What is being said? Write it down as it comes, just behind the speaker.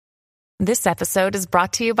This episode is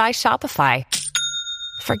brought to you by Shopify.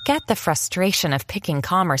 Forget the frustration of picking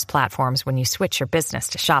commerce platforms when you switch your business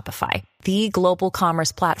to Shopify, the global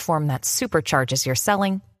commerce platform that supercharges your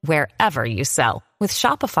selling wherever you sell. With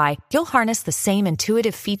Shopify, you'll harness the same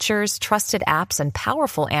intuitive features, trusted apps, and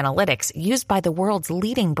powerful analytics used by the world's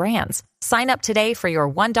leading brands. Sign up today for your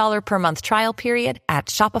 $1 per month trial period at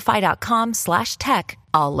shopify.com/tech,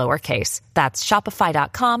 all lowercase. That's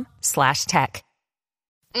shopify.com/tech.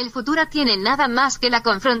 El futuro tiene nada más que la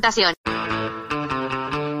confrontación.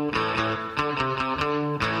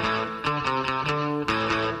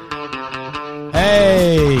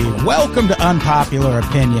 Hey, welcome to Unpopular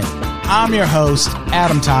Opinion. I'm your host,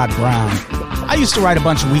 Adam Todd Brown. I used to write a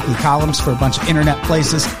bunch of weekly columns for a bunch of internet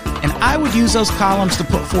places, and I would use those columns to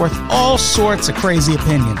put forth all sorts of crazy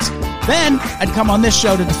opinions. Then I'd come on this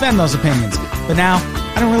show to defend those opinions, but now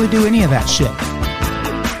I don't really do any of that shit.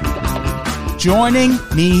 Joining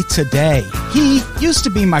me today, he used to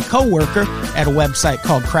be my coworker at a website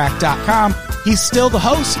called Cracked.com. He's still the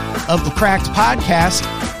host of the Cracked podcast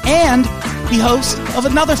and the host of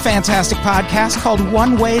another fantastic podcast called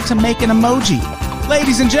One Way to Make an Emoji.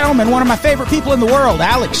 Ladies and gentlemen, one of my favorite people in the world,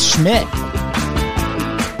 Alex Schmidt.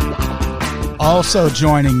 Also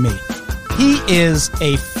joining me, he is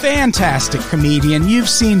a fantastic comedian. You've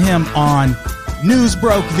seen him on News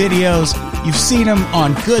Broke videos. You've seen him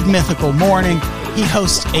on Good Mythical Morning. He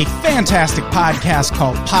hosts a fantastic podcast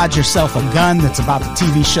called Pod Yourself a Gun that's about the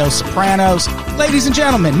TV show Sopranos. Ladies and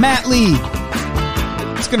gentlemen, Matt Lee.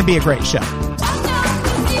 It's going to be a great show.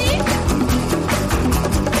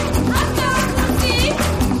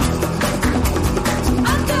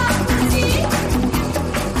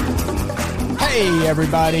 Hey,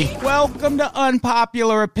 everybody. Welcome to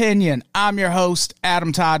Unpopular Opinion. I'm your host,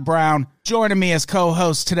 Adam Todd Brown. Joining me as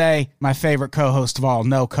co-host today, my favorite co-host of all,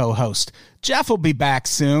 no co-host. Jeff will be back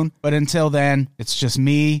soon, but until then, it's just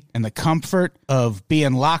me and the comfort of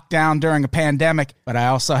being locked down during a pandemic, but I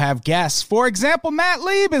also have guests. For example, Matt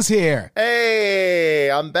Lieb is here.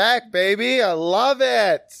 Hey, I'm back, baby. I love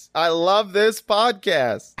it. I love this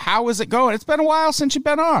podcast. How is it going? It's been a while since you've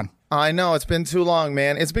been on. I know, it's been too long,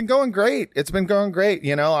 man. It's been going great.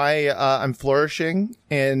 You know, I'm flourishing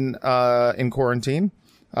in quarantine.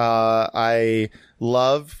 I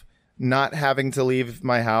love not having to leave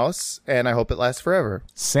my house, and I hope it lasts forever.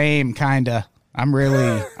 Same, kinda. I'm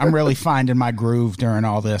really finding my groove during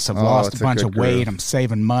all this. I've lost a bunch of weight. I'm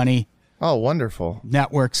saving money. Oh, wonderful.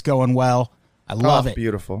 Network's going well. I love it.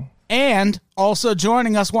 Beautiful. And also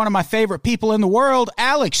joining us, one of my favorite people in the world,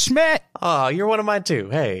 Alex Schmidt. Oh, you're one of mine too.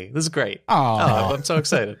 Hey, this is great. Oh, I'm so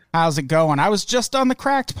excited. How's it going? I was just on the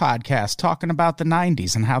Cracked podcast talking about the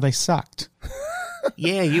 90s and how they sucked.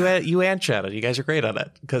 Yeah, you and Chad, you guys are great on it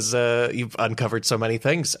because you've uncovered so many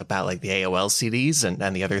things about like the AOL CDs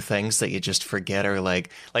and the other things that you just forget or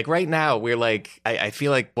like right now we're like I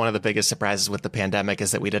feel like one of the biggest surprises with the pandemic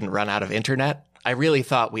is that we didn't run out of internet. I really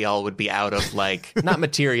thought we all would be out of like not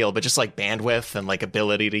material, but just like bandwidth and like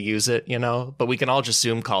ability to use it, you know, but we can all just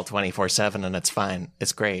Zoom call 24/7 and it's fine.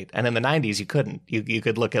 It's great. And in the 90s, you couldn't. You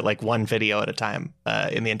could look at like one video at a time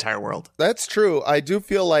in the entire world. That's true. I do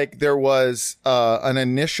feel like there was an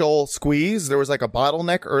initial squeeze. There was like a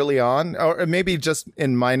bottleneck early on, or maybe just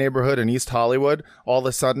in my neighborhood in East Hollywood. All of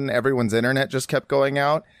a sudden, everyone's internet just kept going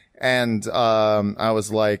out. And I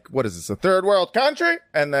was like, what is this, a third world country?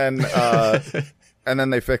 And then and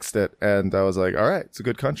then they fixed it. And I was like, all right, it's a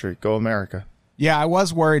good country. Go America. Yeah, I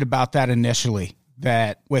was worried about that initially,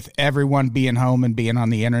 that with everyone being home and being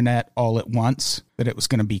on the internet all at once, that it was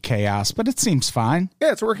going to be chaos. But it seems fine.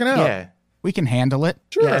 Yeah, it's working out. Yeah. We can handle it.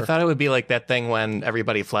 Sure. Yeah, I thought it would be like that thing when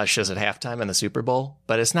everybody flushes at halftime in the Super Bowl,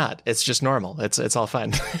 but it's not. It's just normal. It's all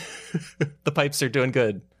fine. The pipes are doing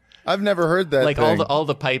good. I've never heard that. Like thing. all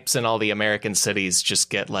the pipes in all the American cities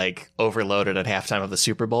just get like overloaded at halftime of the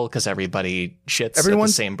Super Bowl because everybody shits at the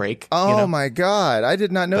same break. Oh, you know? My God. I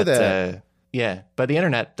did not know that. Yeah, but the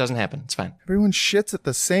internet doesn't happen. It's fine. Everyone shits at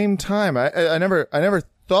the same time. I never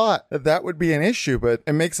thought that would be an issue, but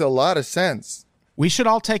it makes a lot of sense. We should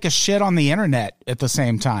all take a shit on the internet at the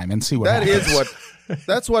same time and see what happens.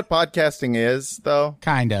 That's what podcasting is, though.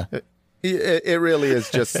 Kinda. It really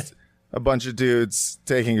is just a bunch of dudes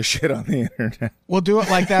taking a shit on the internet. We'll do it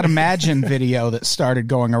like that Imagine video that started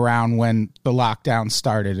going around when the lockdown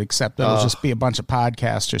started, except it'll just be a bunch of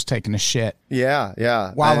podcasters taking a shit.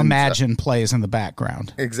 Yeah. While Imagine plays in the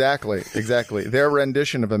background. Exactly. Their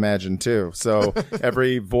rendition of Imagine, too. So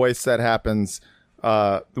every voice that happens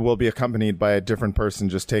will be accompanied by a different person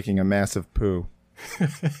just taking a massive poo.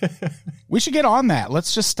 We should get on that.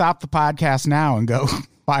 Let's just stop the podcast now and go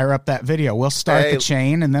fire up that video. We'll start the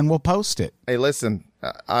chain and then we'll post it. Hey, listen,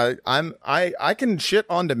 I can shit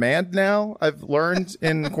on demand now. I've learned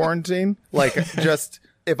in quarantine, like just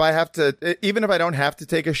if I have to, even if I don't have to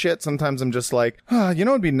take a shit, sometimes I'm just like,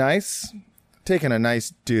 it'd be nice taking a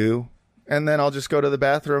nice do, and then I'll just go to the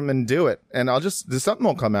bathroom and do it, and something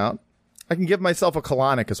will come out. I can give myself a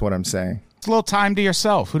colonic, is what I'm saying. It's a little time to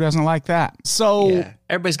yourself. Who doesn't like that? So yeah,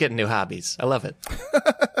 everybody's getting new hobbies. I love it.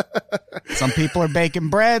 Some people are baking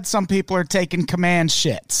bread. Some people are taking command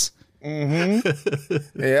shits.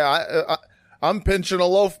 Mm-hmm. Yeah, I'm pinching a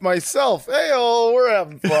loaf myself. Hey-oh, we're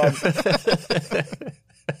having fun.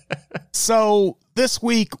 So this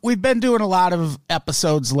week, we've been doing a lot of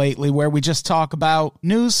episodes lately where we just talk about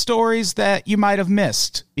news stories that you might have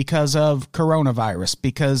missed because of coronavirus,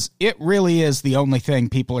 because it really is the only thing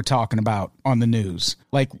people are talking about on the news.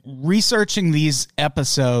 Like, researching these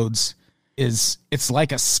episodes it's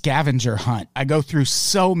like a scavenger hunt. I go through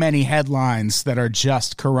so many headlines that are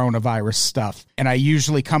just coronavirus stuff, and I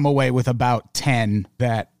usually come away with about 10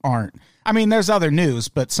 that aren't. I mean, there's other news,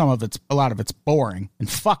 but a lot of it's boring. And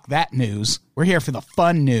fuck that news. We're here for the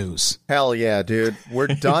fun news. Hell yeah, dude. We're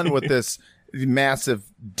done with this massive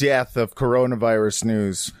death of coronavirus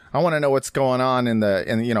news. I want to know what's going on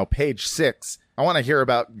in page 6. I want to hear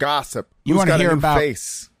about gossip. You want to hear about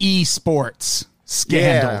face? Esports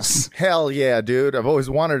scandals. Yeah. Hell yeah, dude. I've always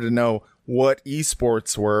wanted to know what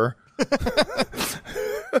esports were.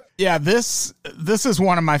 Yeah, this is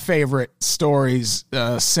one of my favorite stories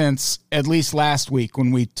since at least last week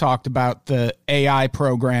when we talked about the AI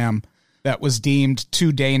program that was deemed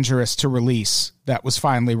too dangerous to release, that was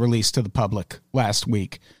finally released to the public last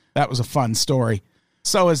week. That was a fun story.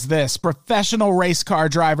 So is this. Professional race car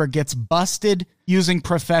driver gets busted using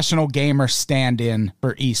professional gamer stand-in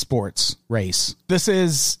for esports race. This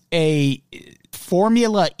is a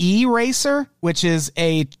Formula E racer, which is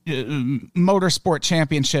a motorsport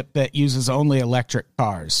championship that uses only electric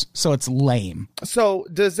cars. So it's lame. So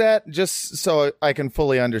does that, just so I can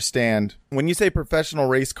fully understand, when you say professional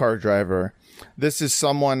race car driver, this is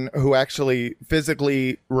someone who actually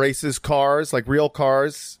physically races cars, like real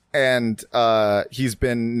cars, and he's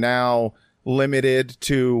been now limited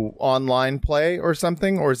to online play or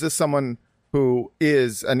something? Or is this someone who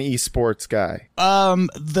is an esports guy?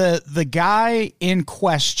 The guy in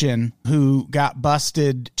question who got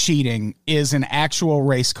busted cheating is an actual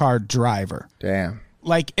race car driver. Damn.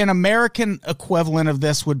 Like, an American equivalent of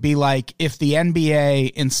this would be like if the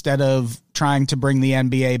NBA, instead of trying to bring the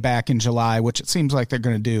NBA back in July, which it seems like they're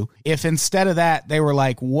going to do, if instead of that, they were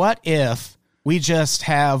like, what if we just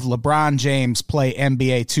have LeBron James play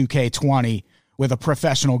NBA 2K20 with a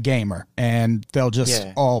professional gamer, and they'll just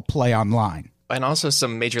all play online? And also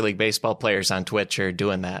some Major League Baseball players on Twitch are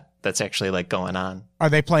doing that. That's actually like going on. Are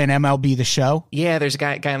they playing MLB The Show? Yeah, there's a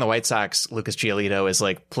guy on the White Sox, Lucas Giolito, is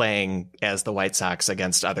like playing as the White Sox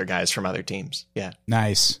against other guys from other teams. Yeah.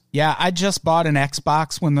 Nice. Yeah, I just bought an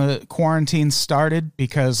Xbox when the quarantine started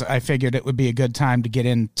because I figured it would be a good time to get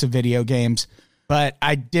into video games. But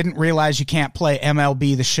I didn't realize you can't play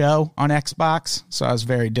MLB The Show on Xbox, so I was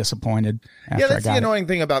very disappointed. Yeah, that's the annoying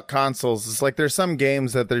thing about consoles. It's like there's some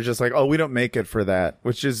games that they're just like, oh, we don't make it for that,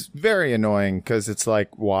 which is very annoying because it's like,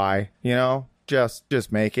 why? You know,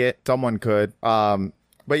 just make it. Someone could. But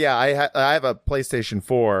yeah, I have a PlayStation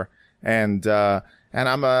 4, and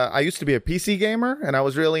I used to be a PC gamer, and I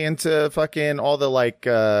was really into fucking all the like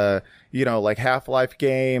Half-Life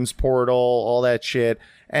games, Portal, all that shit.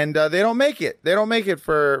 And they don't make it. They don't make it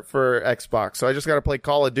for Xbox. So I just got to play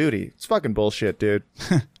Call of Duty. It's fucking bullshit, dude.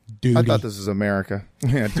 Duty. I thought this was America.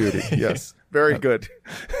 Yeah, duty. Yes. Very good.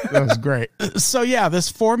 That was great. So yeah, this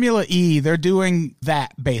Formula E, they're doing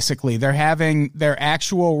that basically. They're having their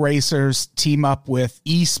actual racers team up with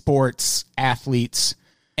esports athletes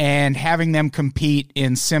and having them compete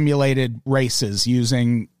in simulated races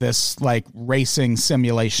using this like racing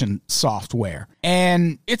simulation software.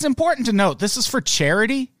 And it's important to note, this is for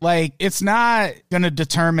charity. Like, it's not going to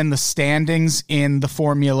determine the standings in the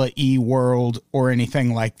Formula E world or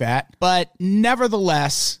anything like that. But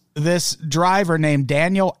nevertheless, this driver named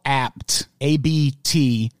Daniel Abt,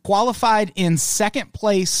 ABT, qualified in second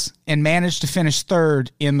place and managed to finish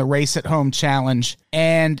third in the Race at Home Challenge.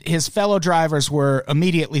 And his fellow drivers were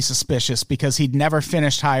immediately suspicious because he'd never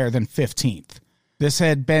finished higher than 15th. This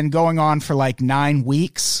had been going on for like 9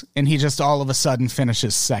 weeks, and he just all of a sudden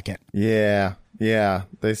finishes second. Yeah.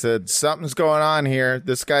 They said something's going on here.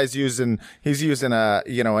 This guy's using an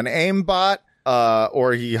aimbot.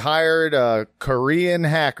 Or he hired a Korean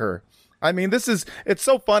hacker. I mean, it's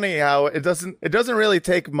so funny how it doesn't really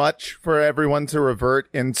take much for everyone to revert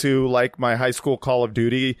into like my high school Call of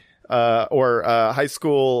Duty high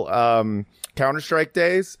school Counter-Strike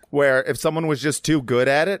days, where if someone was just too good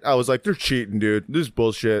at it, I was like, they're cheating, dude. This is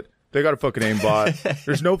bullshit. They got a fucking aimbot.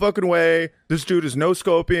 There's no fucking way. This dude is no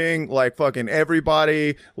scoping like fucking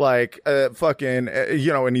everybody, like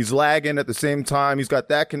and he's lagging at the same time. He's got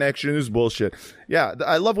that connection. This is bullshit. Yeah,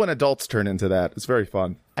 I love when adults turn into that. It's very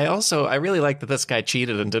fun. I really like that this guy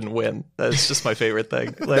cheated and didn't win. That's just my favorite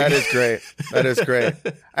thing. Like, that is great. That is great.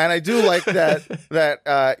 And I do like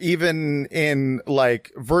that even in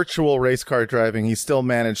like virtual race car driving, he still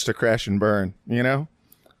managed to crash and burn, you know?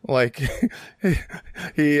 Like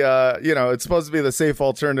he it's supposed to be the safe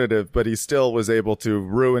alternative, but he still was able to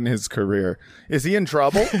ruin his career. Is he in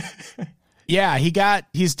trouble? Yeah,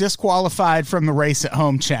 he's disqualified from the race at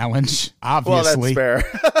home challenge, obviously. Well,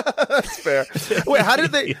 that's fair. That's fair. Wait, how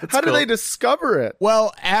did they discover it?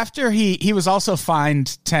 Well, after he was also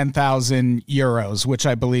fined 10,000 euros, which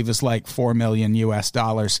I believe is like $4 million US.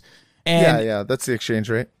 And yeah, that's the exchange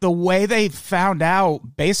rate. The way they found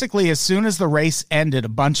out, basically, as soon as the race ended, a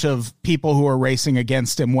bunch of people who were racing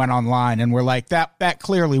against him went online and were like, that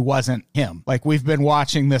clearly wasn't him. Like, we've been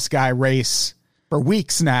watching this guy race for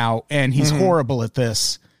weeks now, and he's horrible at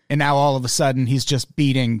this. And now all of a sudden, he's just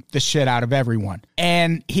beating the shit out of everyone.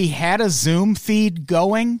 And he had a Zoom feed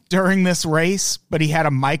going during this race, but he had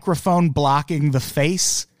a microphone blocking the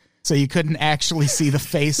face. So you couldn't actually see the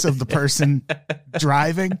face of the person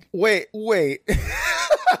driving. Wait. Wait,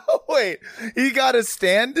 he got a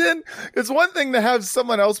stand-in? It's one thing to have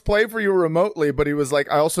someone else play for you remotely, but he was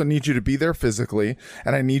like, I also need you to be there physically,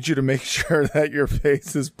 and I need you to make sure that your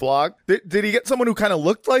face is blocked. Did he get someone who kind of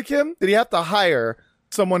looked like him? Did he have to hire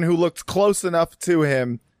someone who looked close enough to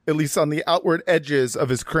him, at least on the outward edges of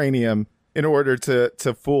his cranium, in order to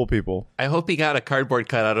fool people? I hope he got a cardboard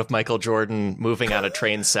cutout of Michael Jordan moving on a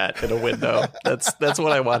train set in a window. That's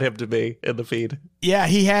what I want him to be in the feed. Yeah,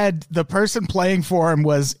 he had the person playing for him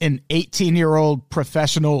was an 18-year-old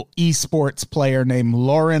professional esports player named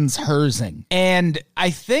Lorenz Herzing. And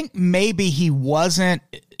I think maybe he wasn't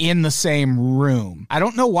in the same room. I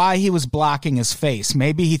don't know why he was blocking his face.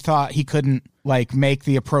 Maybe he thought he couldn't like make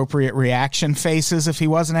the appropriate reaction faces if he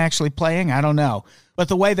wasn't actually playing. I don't know. But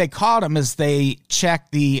the way they caught him is they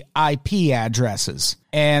checked the IP addresses,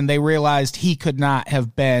 and they realized he could not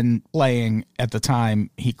have been playing at the time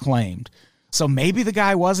he claimed. So maybe the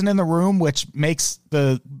guy wasn't in the room, which makes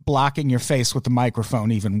the blocking your face with the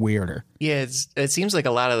microphone even weirder. Yeah, it seems like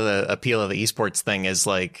a lot of the appeal of the esports thing is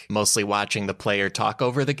like mostly watching the player talk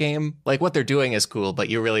over the game. Like what they're doing is cool, but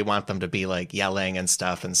you really want them to be like yelling and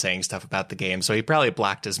stuff and saying stuff about the game. So he probably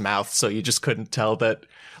blocked his mouth, so you just couldn't tell that.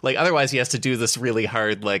 Like otherwise he has to do this really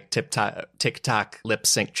hard like TikTok lip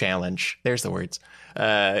sync challenge. There's the words.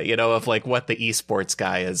 Of like what the esports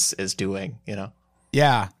guy is doing, you know.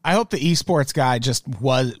 Yeah, I hope the esports guy just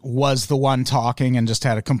was the one talking and just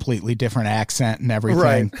had a completely different accent and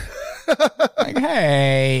everything. Right. Like,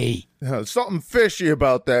 hey. Something fishy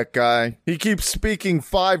about that guy. He keeps speaking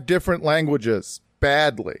 5 different languages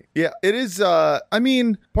badly. Yeah, it is.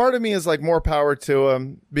 Part of me is like more power to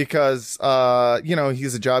him because,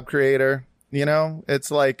 he's a job creator. You know,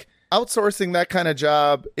 it's like outsourcing that kind of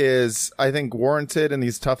job is, I think, warranted in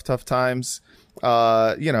these tough times.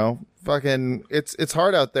 Fucking it's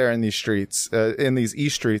hard out there in these streets, in these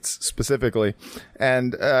e-streets specifically.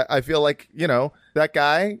 And I feel like, that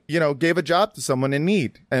guy, gave a job to someone in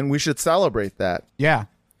need, and we should celebrate that. Yeah.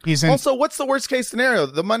 Also, what's the worst case scenario?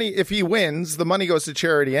 The money, if he wins, the money goes to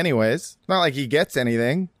charity anyways. It's not like he gets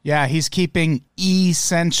anything. Yeah, he's keeping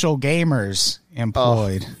essential gamers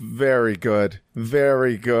employed. Oh, very good.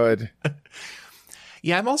 Very good.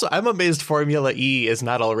 Yeah, I'm amazed Formula E is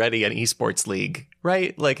not already an esports league,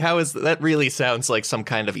 right? Like, how is that? Really sounds like some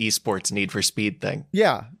kind of esports Need for Speed thing.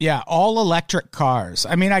 Yeah. Yeah, all electric cars.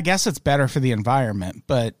 I mean, I guess it's better for the environment,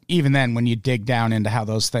 but even then, when you dig down into how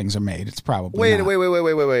those things are made, it's probably not.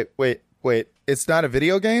 Wait. It's not a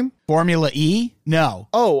video game? Formula E? No.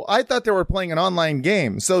 Oh, I thought they were playing an online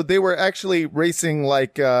game. So they were actually racing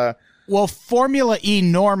like... Well, Formula E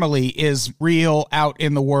normally is real out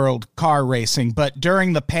in the world car racing, but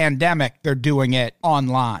during the pandemic, they're doing it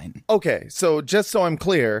online. Okay, so just so I'm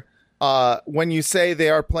clear, when you say they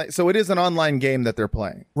are playing, so it is an online game that they're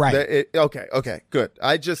playing, right? Okay, good.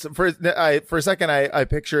 I just for a second I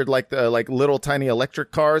pictured like the little tiny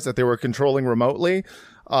electric cars that they were controlling remotely.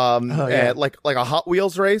 And like a Hot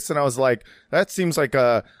Wheels race, and I was like, that seems like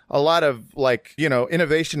a lot of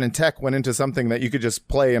innovation and tech went into something that you could just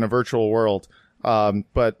play in a virtual world.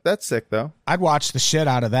 But that's sick, though. I'd watch the shit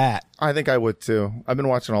out of that. I think I would, too. I've been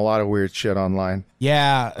watching a lot of weird shit online.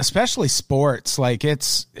 Yeah, especially sports. Like,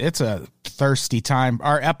 it's a thirsty time.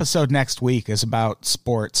 Our episode next week is about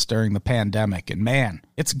sports during the pandemic, and man,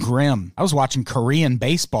 it's grim. I was watching Korean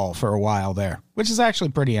baseball for a while there, which is actually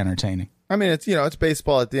pretty entertaining. I mean, it's, it's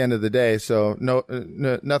baseball at the end of the day, so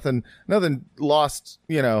nothing lost,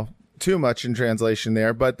 too much in translation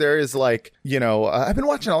there. But there is like, I've been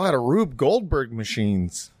watching a lot of Rube Goldberg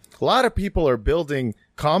machines. A lot of people are building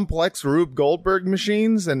complex Rube Goldberg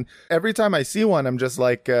machines, and every time I see one, I'm just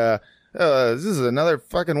like, this is another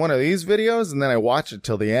fucking one of these videos, and then I watch it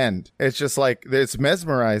till the end. It's just like, it's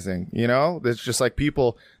mesmerizing, It's just like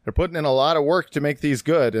people, they're putting in a lot of work to make these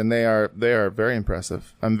good, and they are very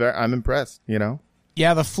impressive. I'm impressed,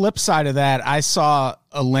 Yeah, the flip side of that, I saw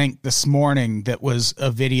a link this morning that was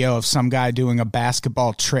a video of some guy doing a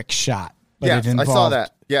basketball trick shot. Yes, I saw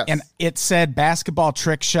that. Yes. And it said basketball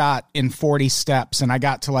trick shot in 40 steps, and I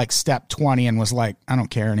got to like step 20 and was like, I don't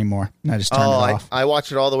care anymore. And I just turned it off. I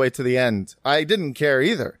watched it all the way to the end. I didn't care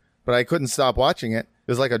either, but I couldn't stop watching it.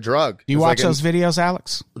 It was like a drug. Do you watch those videos,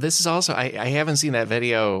 Alex? This is also, I haven't seen that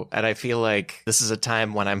video, and I feel like this is a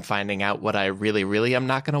time when I'm finding out what I really, really am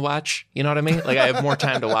not going to watch. You know what I mean? Like, I have more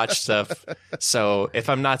time to watch stuff. So if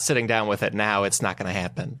I'm not sitting down with it now, it's not going to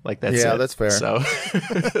happen. Like, that's it. That's fair. So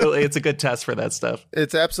it's a good test for that stuff.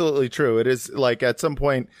 It's absolutely true. It is like, at some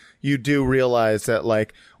point, you do realize that,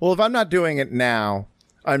 like, well, if I'm not doing it now,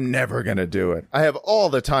 I'm never going to do it. I have all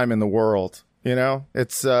the time in the world.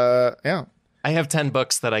 It's, yeah. I have 10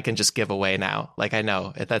 books that I can just give away now. Like, I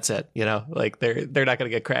know that's it. Like they're not going to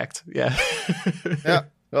get cracked. Yeah. Yeah.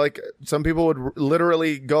 Like, some people would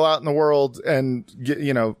literally go out in the world and get,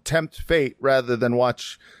 tempt fate rather than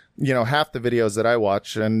watch, half the videos that I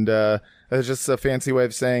watch. And, it's just a fancy way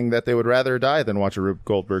of saying that they would rather die than watch a Rube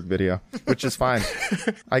Goldberg video, which is fine.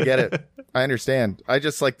 I get it. I understand. I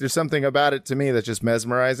just like, there's something about it to me that's just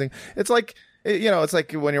mesmerizing. It's like, it's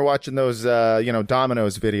like when you're watching those,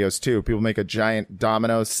 Domino's videos too. People make a giant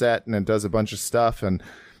Domino's set and it does a bunch of stuff. And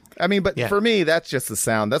I mean, but for me, that's just the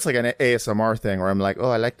sound. That's like an ASMR thing where I'm like,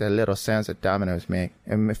 oh, I like the little sounds that Domino's make.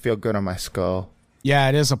 And it feel good on my skull. Yeah,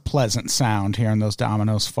 it is a pleasant sound hearing those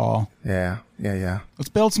dominoes fall. Yeah. Let's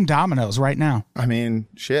build some dominoes right now. I mean,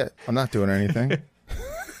 shit, I'm not doing anything.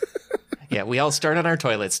 Yeah, we all start on our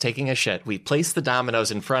toilets taking a shit. We place the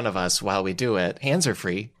dominoes in front of us while we do it. Hands are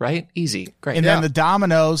free, right? Easy. Great. And then the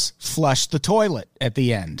dominoes flush the toilet at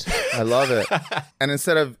the end. I love it. And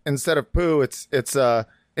instead of poo, it's just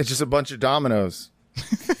a bunch of dominoes.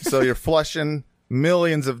 So you're flushing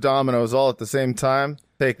millions of dominoes all at the same time.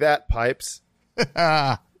 Take that, pipes.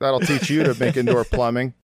 That'll teach you to make indoor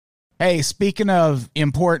plumbing. Hey, speaking of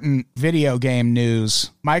important video game news,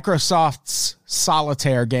 Microsoft's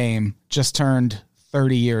Solitaire game just turned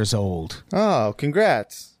 30 years old. Oh,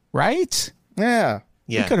 congrats. Right? Yeah.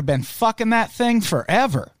 You could have been fucking that thing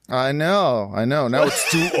forever. I know. Now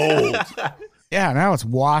it's too old. Yeah, now it's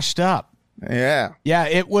washed up. Yeah. Yeah,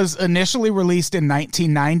 it was initially released in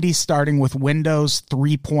 1990, starting with Windows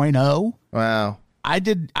 3.0. Wow.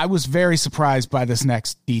 I was very surprised by this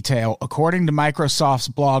next detail. According to Microsoft's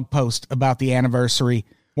blog post about the anniversary,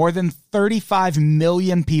 more than 35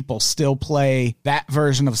 million people still play that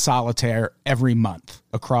version of Solitaire every month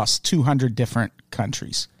across 200 different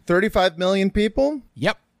countries. 35 million people?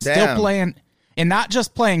 Yep. Damn. Still playing, and not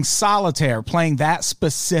just playing Solitaire, playing that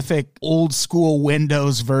specific old school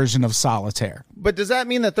Windows version of Solitaire. But does that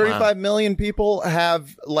mean that 35 million people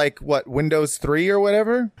have, like, what, Windows 3 or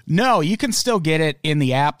whatever? No, you can still get it in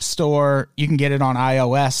the App Store. You can get it on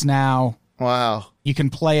iOS now. Wow. You can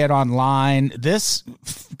play it online.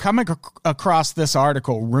 Coming across this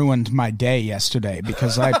article ruined my day yesterday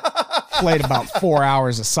because I played about 4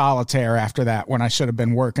 hours of Solitaire after that when I should have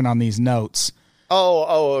been working on these notes.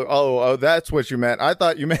 Oh, that's what you meant. I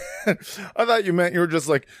thought you meant you were just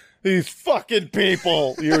like, these fucking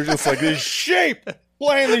people. You were just like, this sheep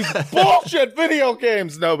playing these bullshit video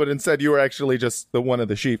games. No, but instead you were actually just the one of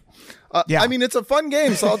the sheep. Yeah. I mean, it's a fun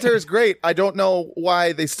game. Solitaire is great. I don't know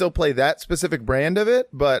why they still play that specific brand of it,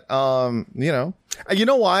 but, you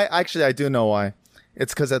know why? Actually, I do know why.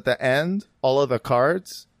 It's because at the end, all of the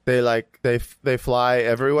cards, they fly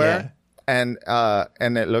everywhere, and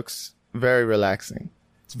it looks very relaxing.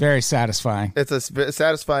 It's very satisfying. It's a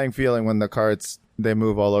satisfying feeling when the cards they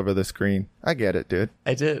move all over the screen. I get it, dude.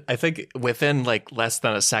 I did. I think within like less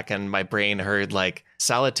than a second, my brain heard like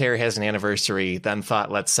Solitaire has an anniversary, then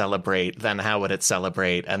thought let's celebrate, then how would it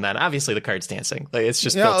celebrate, and then obviously the cards dancing. Like it's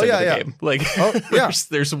just built into the game. Like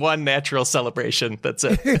there's one natural celebration. That's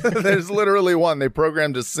it. There's literally one. They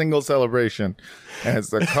programmed a single celebration, and it's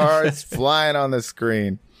the cards flying on the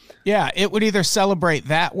screen. Yeah, it would either celebrate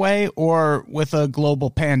that way or with a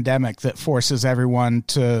global pandemic that forces everyone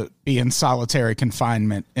to be in solitary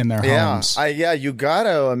confinement in their homes. You got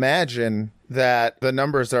to imagine that the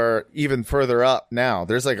numbers are even further up now.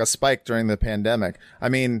 There's like a spike during the pandemic. I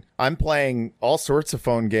mean, I'm playing all sorts of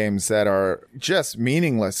phone games that are just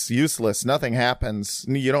meaningless, useless. Nothing happens.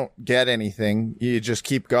 You don't get anything. You just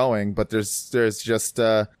keep going. But there's just,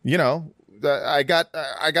 I got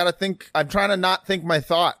to think. I'm trying to not think my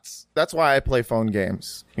thoughts. That's why I play phone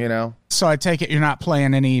games, So I take it you're not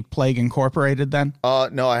playing any Plague Incorporated then?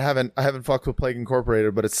 No, I haven't fucked with Plague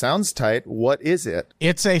Incorporated, but it sounds tight. What is it?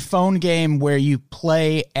 It's a phone game where you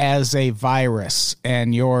play as a virus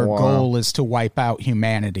and your goal is to wipe out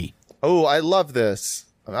humanity. Oh, I love this.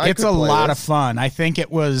 It's a lot of fun. I think it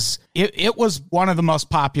was one of the most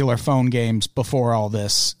popular phone games before all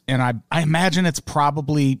this. And I imagine it's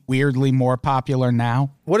probably weirdly more popular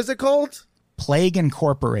now. What is it called? Plague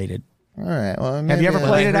Incorporated. All right. Well, have you ever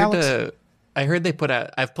played it, Alex? I heard they put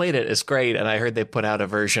out, I've played it, it's great, and I heard they put out a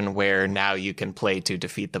version where now you can play to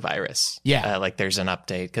defeat the virus. Yeah. Like there's an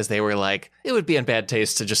update, because they were like, it would be in bad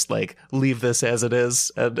taste to just like leave this as it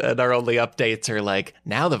is, and our only updates are like,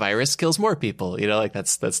 now the virus kills more people. Like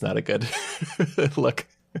that's not a good look.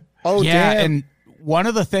 Oh, yeah, damn. And one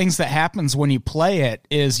of the things that happens when you play it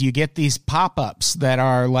is you get these pop-ups that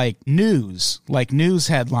are like news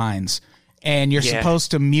headlines. And you're supposed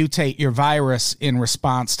to mutate your virus in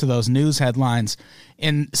response to those news headlines.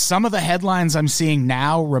 And some of the headlines I'm seeing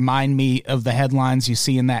now remind me of the headlines you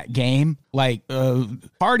see in that game, like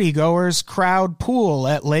partygoers crowd pool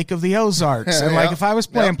at Lake of the Ozarks. And like if I was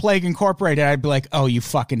playing Plague Incorporated, I'd be like, oh, you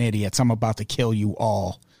fucking idiots. I'm about to kill you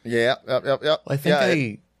all. Yeah. Yep. I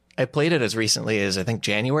think I played it as recently as I think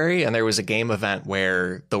January, and there was a game event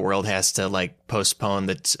where the world has to like postpone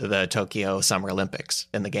the Tokyo Summer Olympics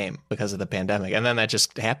in the game because of the pandemic, and then that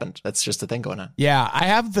just happened. That's just a thing going on. Yeah, I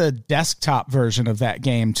have the desktop version of that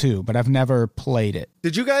game too, but I've never played it.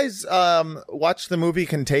 Did you guys watch the movie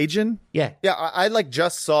Contagion? Yeah. I like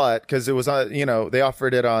just saw it because it was on. They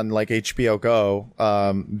offered it on like HBO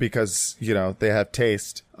Go because they have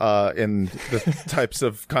taste in the types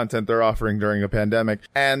of content they're offering during a pandemic,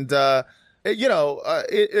 and it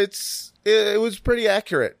was pretty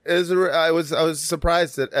accurate. I was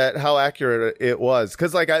surprised at how accurate it was,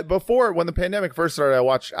 because like before, when the pandemic first started, I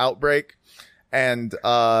watched Outbreak, and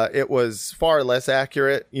it was far less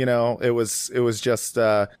accurate. It was just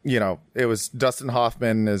it was Dustin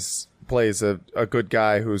Hoffman plays a good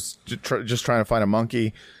guy who's just trying to find a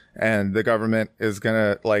monkey, and the government is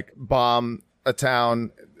gonna like bomb a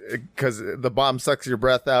town because the bomb sucks your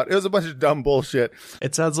breath out. It was a bunch of dumb bullshit.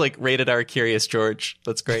 It sounds like rated R Curious George.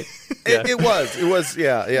 That's great. Yeah. It was.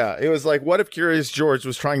 Yeah. It was like, what if Curious George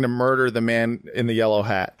was trying to murder the man in the yellow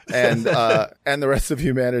hat and the rest of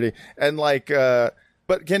humanity? And like,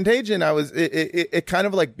 but Contagion, it kind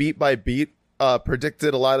of like beat by beat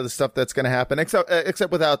predicted a lot of the stuff that's going to happen,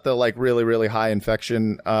 except without the like really, really high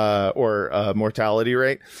infection or mortality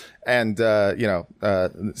rate. And,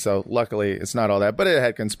 so luckily it's not all that, but it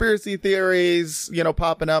had conspiracy theories,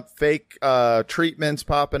 popping up, fake treatments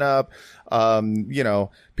popping up,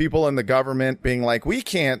 people in the government being like, we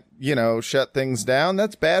can't, shut things down.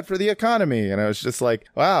 That's bad for the economy. And I was just like,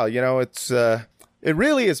 wow, it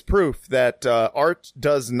really is proof that art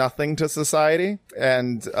does nothing to society.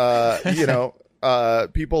 And,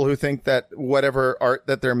 people who think that whatever art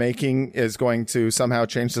that they're making is going to somehow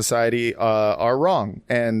change society are wrong.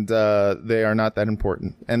 And they are not that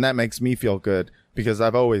important. And that makes me feel good, because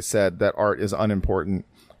I've always said that art is unimportant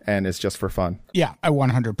and it's just for fun. Yeah, I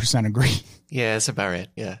 100% agree. Yeah, that's about right.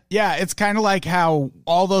 Yeah. Yeah, it's kind of like how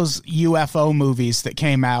all those UFO movies that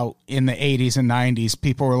came out in the 80s and 90s,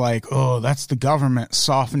 people were like, oh, that's the government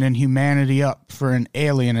softening humanity up for an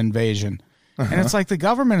alien invasion. And it's like the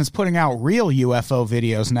government is putting out real UFO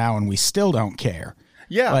videos now, and we still don't care.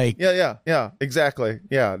 Yeah, like, yeah, exactly.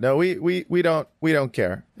 Yeah, no, we don't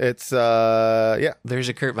care. It's There's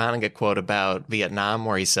a Kurt Vonnegut quote about Vietnam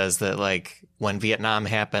where he says that like when Vietnam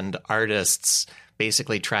happened, artists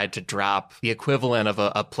basically tried to drop the equivalent of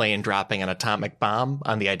a plane dropping an atomic bomb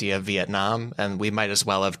on the idea of Vietnam, and we might as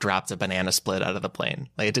well have dropped a banana split out of the plane.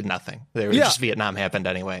 Like it did nothing. Just Vietnam happened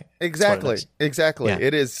anyway. Exactly. Yeah.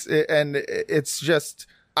 It is, and it's just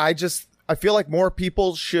I feel like more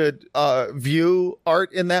people should view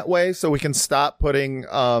art in that way, so we can stop putting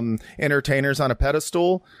entertainers on a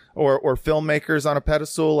pedestal or filmmakers on a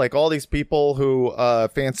pedestal. Like all these people who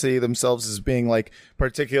fancy themselves as being like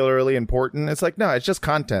particularly important. It's like, no, it's just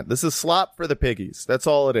content. This is slop for the piggies. That's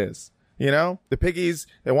all it is. You know, the piggies,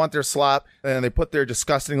 they want their slop, and they put their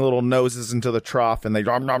disgusting little noses into the trough, and they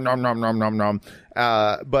nom nom nom nom nom nom nom.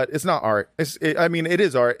 But it's not art. I mean, it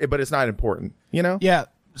is art, but it's not important. You know? Yeah.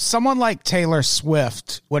 Someone like Taylor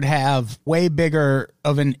Swift would have way bigger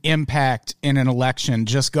of an impact in an election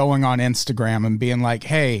just going on Instagram and being like,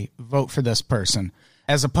 hey, vote for this person,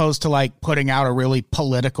 as opposed to like putting out a really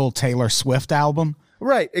political Taylor Swift album.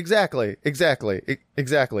 Right. Exactly.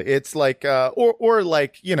 It's like, or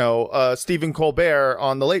like, you know, Stephen Colbert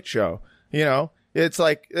on The Late Show, you know, it's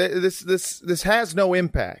like this has no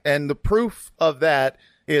impact. And the proof of that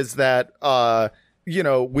is that, you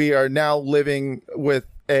know, we are now living with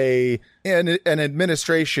an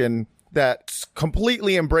administration that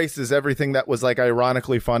completely embraces everything that was like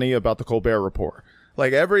ironically funny about the Colbert Report.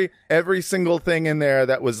 Like every single thing in there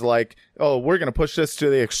that was like, oh, we're going to push this to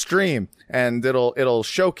the extreme, and it'll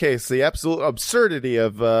showcase the absolute absurdity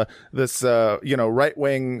of this you know,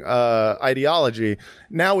 right-wing ideology.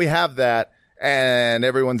 Now we have that, and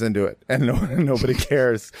everyone's into it, and nobody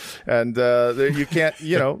cares. And you can't,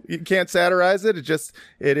 you know, you can't satirize it.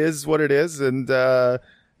 It is what it is. And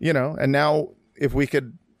you know, and now if we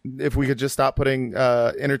could just stop putting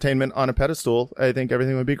entertainment on a pedestal, I think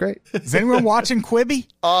everything would be great. Is anyone watching Quibi?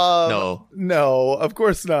 No, of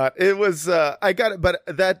course not. It was, I got it, but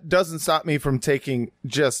that doesn't stop me from taking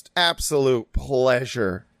just absolute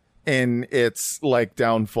pleasure in its like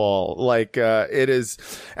downfall. Like, it is,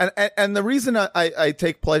 and the reason I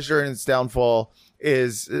take pleasure in its downfall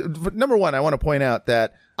is, number one, I want to point out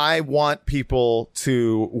that I want people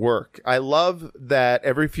to work. I love that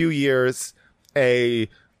every few years, a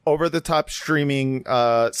over-the-top streaming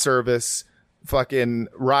service fucking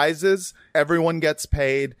rises, everyone gets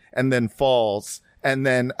paid, and then falls. And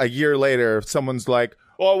then a year later, someone's like,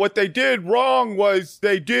 oh, what they did wrong was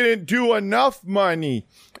they didn't do enough money.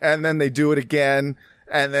 And then they do it again.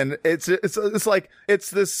 And then it's like, it's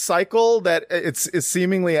this cycle that it's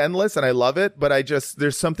seemingly endless, and I love it. But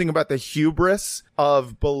there's something about the hubris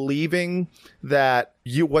of believing that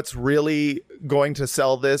what's really going to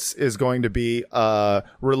sell this is going to be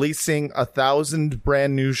releasing 1,000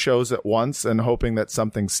 brand new shows at once and hoping that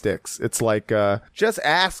something sticks. It's like, just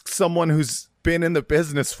ask someone who's been in the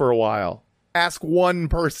business for a while. Ask one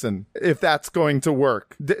person if that's going to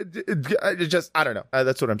work. I don't know.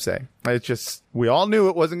 That's what I'm saying. We all knew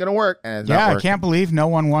it wasn't going to work. And yeah, I can't believe no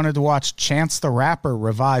one wanted to watch Chance the Rapper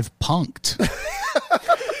revive Punk'd.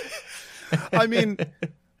 I mean,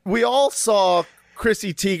 we all saw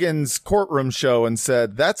Chrissy Teigen's courtroom show and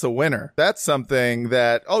said, that's a winner. That's something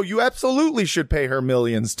that, oh, you absolutely should pay her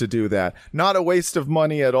millions to do that. Not a waste of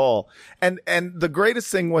money at all. And the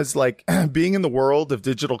greatest thing was like being in the world of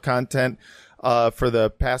digital content for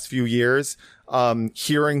the past few years,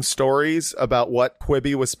 hearing stories about what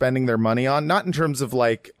Quibi was spending their money on, not in terms of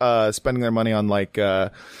like spending their money on like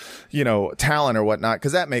you know, talent or whatnot,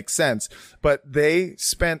 because that makes sense, but they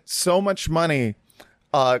spent so much money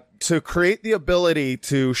to create the ability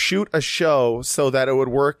to shoot a show so that it would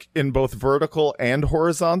work in both vertical and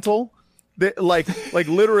horizontal. Like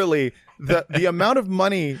literally the amount of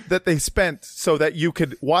money that they spent so that you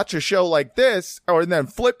could watch a show like this, or then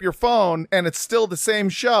flip your phone and it's still the same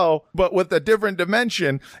show, but with a different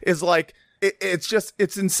dimension, is like,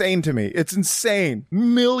 it's insane to me. It's insane.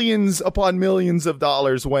 Millions upon millions of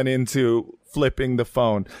dollars went into flipping the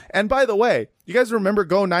phone. And by the way, you guys remember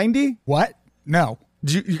Go90? What? No.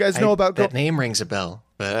 Do you guys know about that name rings a bell,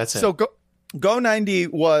 but that's so it.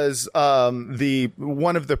 Go90 was the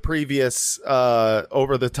one of the previous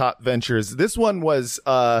over the top ventures. This one was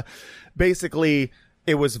basically,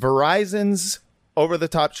 it was Verizon's over the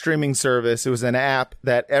top streaming service. It was an app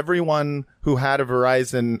that everyone who had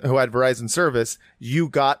Verizon service, you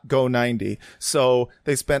got Go90. So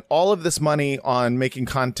they spent all of this money on making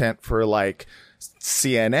content for like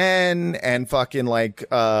CNN and fucking like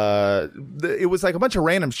it was like a bunch of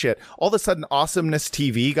random shit. All of a sudden Awesomeness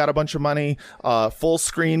TV got a bunch of money, Full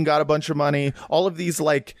Screen got a bunch of money. All of these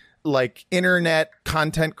like internet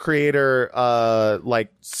content creator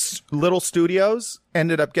little studios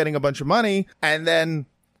ended up getting a bunch of money, and then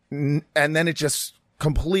it just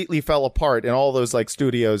completely fell apart, and all those like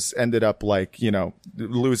studios ended up like, you know,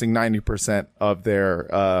 losing 90% of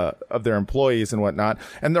their employees and whatnot.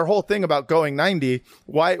 And their whole thing about going 90,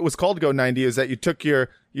 why it was called Go90, is that you took your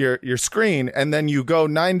screen and then you go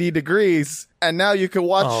 90 degrees and now you can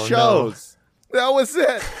watch shows. That was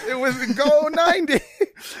it. It was Go 90.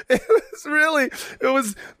 It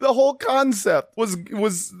was the whole concept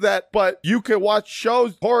was that, but you could watch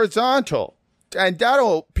shows horizontal, and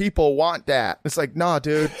people want that. It's like, nah,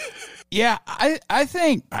 dude. Yeah, I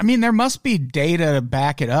think, there must be data to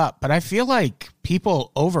back it up, but I feel like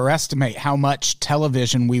people overestimate how much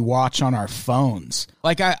television we watch on our phones.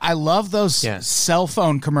 Like, I love those cell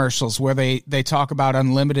phone commercials where they talk about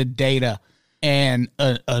unlimited data and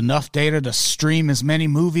enough data to stream as many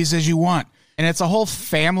movies as you want. And it's a whole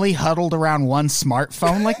family huddled around one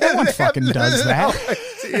smartphone. Like, no one fucking does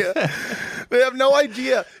that. They have no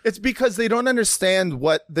idea. It's because they don't understand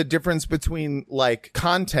what the difference between like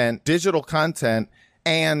content, digital content,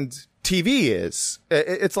 and TV is.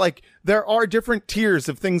 It's like there are different tiers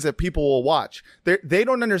of things that people will watch. They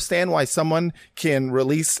don't understand why someone can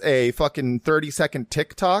release a fucking 30-second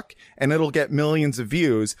TikTok and it'll get millions of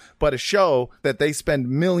views, but a show that they spend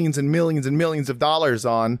millions and millions and millions of dollars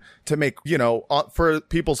on to make, for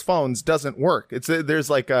people's phones doesn't work. There's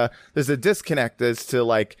a disconnect as to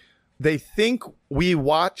like, they think we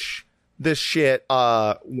watch this shit,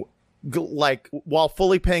 like while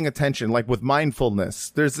fully paying attention, like with mindfulness.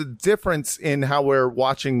 There's a difference in how we're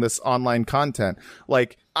watching this online content.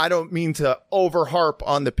 Like, I don't mean to overharp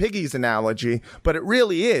on the piggies analogy, but it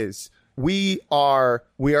really is. We are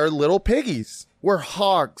little piggies. We're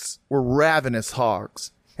hogs. We're ravenous hogs.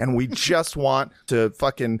 And we just want to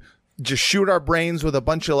fucking just shoot our brains with a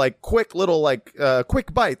bunch of like quick little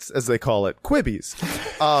quick bites, as they call it, quibbies.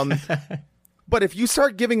 But if you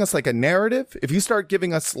start giving us like a narrative, if you start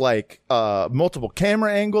giving us like multiple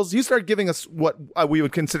camera angles, you start giving us what we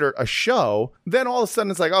would consider a show, then all of a sudden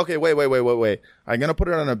it's like, okay, wait. I'm going to put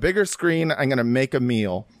it on a bigger screen. I'm going to make a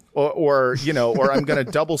meal or I'm going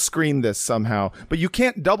to double screen this somehow. But you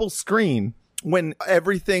can't double screen when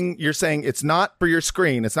everything you're saying, it's not for your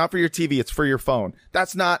screen, it's not for your TV, it's for your phone.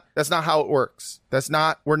 That's not how it works.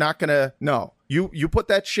 We're not gonna, no. You put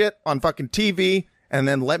that shit on fucking TV and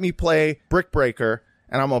then let me play Brick Breaker,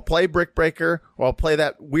 and I'm gonna play Brick Breaker, or I'll play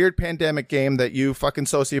that weird pandemic game that you fucking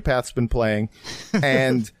sociopaths been playing,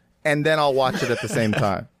 and then I'll watch it at the same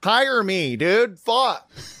time. Hire me, dude. Fuck.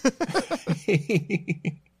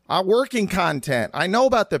 I'm working content. I know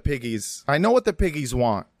about the piggies. I know what the piggies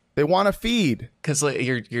want. They want to feed. Because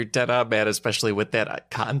you're dead on, man, especially with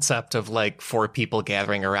that concept of like 4 people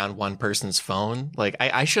gathering around one person's phone. Like,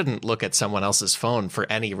 I shouldn't look at someone else's phone for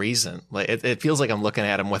any reason. Like, it feels like I'm looking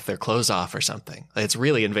at them with their clothes off or something. It's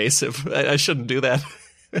really invasive. I shouldn't do that.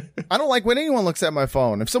 I don't like when anyone looks at my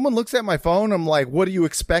phone. If someone looks at my phone, I'm like, what are you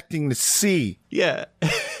expecting to see? Yeah.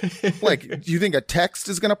 Like, do you think a text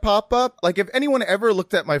is going to pop up? Like, if anyone ever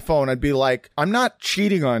looked at my phone, I'd be like, I'm not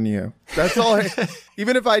cheating on you. That's all.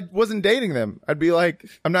 Even if I wasn't dating them, I'd be like,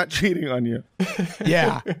 I'm not cheating on you.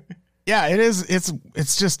 Yeah. Yeah, it is.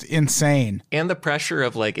 It's just insane. And the pressure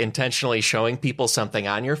of like intentionally showing people something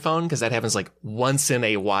on your phone, because that happens like once in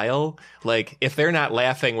a while. Like, if they're not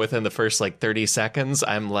laughing within the first like 30 seconds,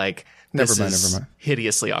 I'm like, never mind.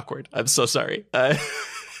 Hideously awkward. I'm so sorry. Yeah,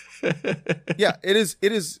 it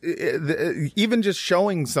is. Even just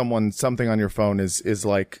showing someone something on your phone is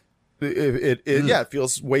like, it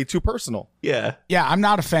feels way too personal. Yeah. Yeah, I'm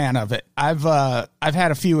not a fan of it. I've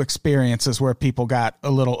had a few experiences where people got a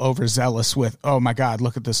little overzealous with, oh my God,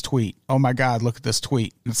 look at this tweet. Oh my God, look at this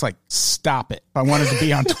tweet. And it's like, stop it. If I wanted to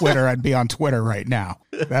be on Twitter, I'd be on Twitter right now.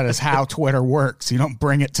 That is how Twitter works. You don't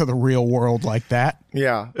bring it to the real world like that.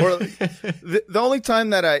 Yeah. Or the only time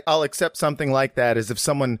that I'll accept something like that is if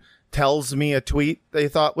someone tells me a tweet they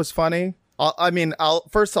thought was funny.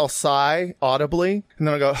 I'll sigh audibly, and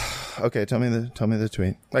then I'll go, okay, tell me the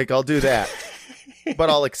tweet. Like, I'll do that, but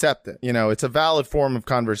I'll accept it. It's a valid form of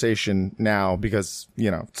conversation now because,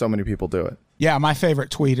 so many people do it. Yeah, my favorite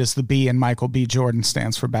tweet is the B in Michael B. Jordan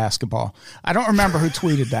stands for basketball. I don't remember who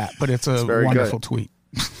tweeted that, but it's a wonderful tweet.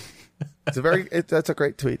 That's a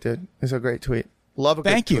great tweet, dude. It's a great tweet. Love a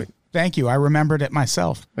good tweet. Thank you. I remembered it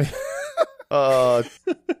myself.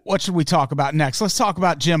 What should we talk about next? Let's talk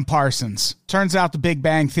about Jim Parsons. Turns out The Big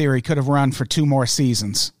Bang Theory could have run for 2 more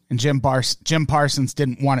seasons, and Jim Parsons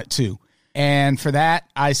didn't want it to. And for that,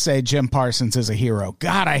 I say Jim Parsons is a hero.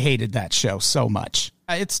 God, I hated that show so much.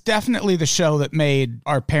 It's definitely the show that made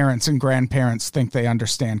our parents and grandparents think they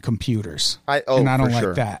understand computers. And I don't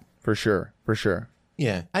like that. For sure.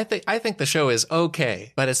 Yeah, I think the show is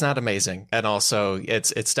okay, but it's not amazing, and also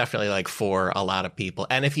it's definitely like for a lot of people.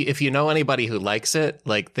 And if you know anybody who likes it,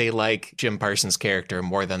 like they like Jim Parsons' character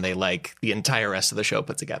more than they like the entire rest of the show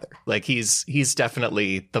put together. Like he's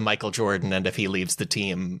definitely the Michael Jordan, and if he leaves the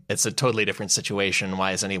team, it's a totally different situation.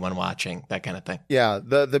 Why is anyone watching? That kind of thing. Yeah,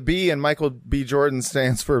 the B in Michael B. Jordan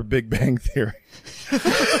stands for Big Bang Theory.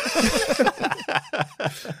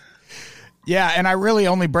 Yeah, and I really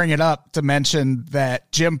only bring it up to mention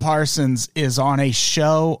that Jim Parsons is on a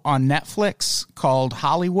show on Netflix called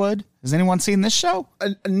Hollywood. Has anyone seen this show?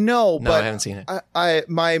 No, but I haven't seen it.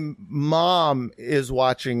 My mom is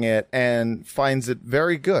watching it and finds it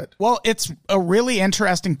very good. Well, it's a really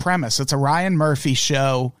interesting premise. It's a Ryan Murphy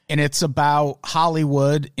show, and it's about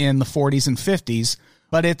Hollywood in the 40s and 50s.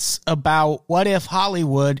 But it's about what if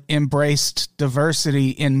Hollywood embraced diversity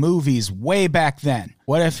in movies way back then?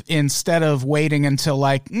 What if instead of waiting until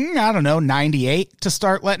 98 to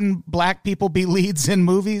start letting black people be leads in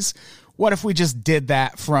movies, what if we just did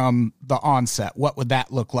that from the onset? What would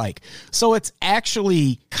that look like? So it's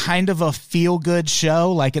actually kind of a feel-good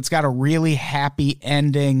show. Like it's got a really happy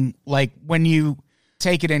ending. Like when you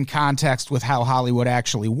take it in context with how Hollywood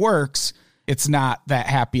actually works, it's not that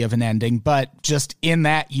happy of an ending, but just in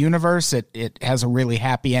that universe, it has a really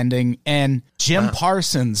happy ending. And Jim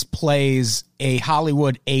Parsons plays a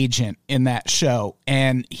Hollywood agent in that show,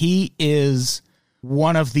 and he is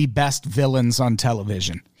one of the best villains on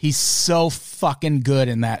television. He's so fucking good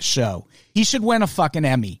in that show. He should win a fucking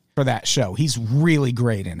Emmy for that show. He's really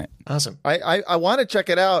great in it. Awesome. I want to check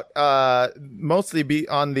it out, mostly be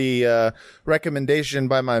on the recommendation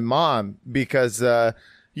by my mom because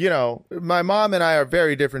my mom and I are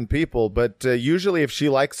very different people, but usually if she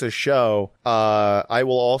likes a show, I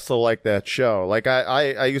will also like that show. Like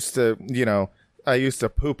I used to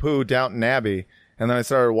poo-poo Downton Abbey, and then I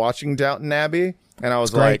started watching Downton Abbey, and I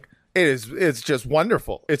was like, it's just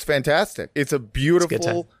wonderful. It's fantastic. It's a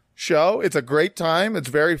beautiful show. It's a great time. It's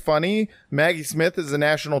very funny. Maggie Smith is a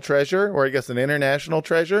national treasure, or I guess an international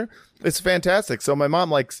treasure. It's fantastic. So my mom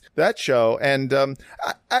likes that show, and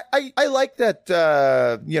I like that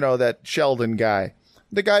that Sheldon guy,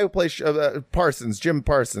 the guy who plays Parsons, Jim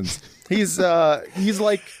Parsons. He's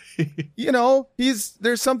like,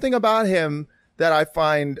 there's something about him that I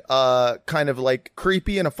find kind of like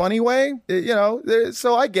creepy in a funny way.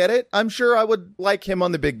 So I get it. I'm sure I would like him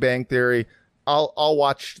on The Big Bang Theory. I'll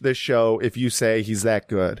watch this show if you say he's that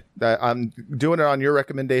good. I'm doing it on your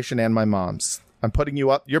recommendation and my mom's. I'm putting you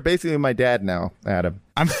up. You're basically my dad now, Adam.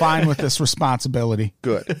 I'm fine with this responsibility.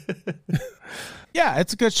 Good. Yeah,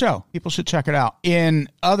 it's a good show. People should check it out. In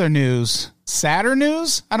other news, sadder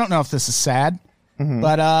news? I don't know if this is sad,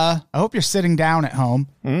 but I hope you're sitting down at home.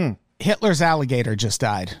 Hitler's alligator just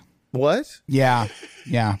died. What? Yeah.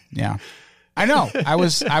 I know. I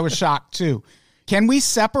was shocked too. Can we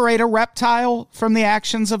separate a reptile from the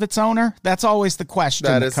actions of its owner? That's always the question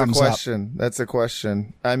that comes up. That's a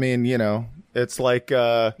question. I mean, it's like,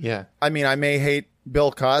 yeah. I mean, I may hate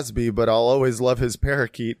Bill Cosby, but I'll always love his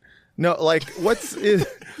parakeet. No, like,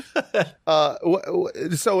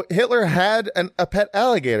 so Hitler had a pet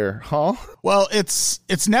alligator, huh? Well,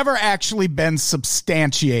 it's never actually been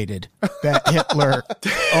substantiated that Hitler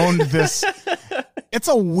owned this. It's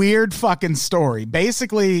a weird fucking story.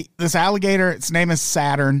 Basically, this alligator, its name is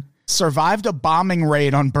Saturn, survived a bombing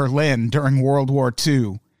raid on Berlin during World War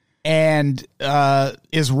II. And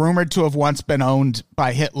is rumored to have once been owned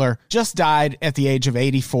by Hitler, just died at the age of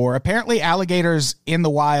 84. Apparently, alligators in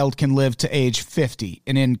the wild can live to age 50,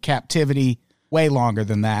 and in captivity, way longer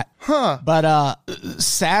than that. Huh. But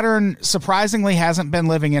Saturn, surprisingly, hasn't been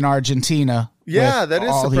living in Argentina. Yeah, that is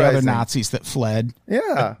all surprising. The other Nazis that fled.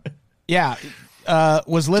 Yeah. Yeah.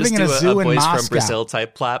 Was living just in a zoo in Boys Moscow. from Brazil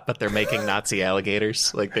type plot, but they're making Nazi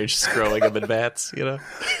alligators. Like they're just growing them in vats,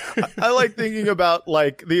 I like thinking about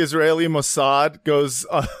like the Israeli Mossad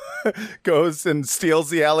goes and steals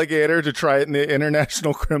the alligator to try it in the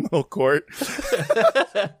International Criminal Court.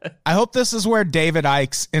 I hope this is where David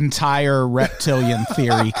Icke's entire reptilian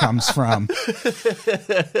theory comes from.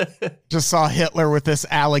 Just saw Hitler with this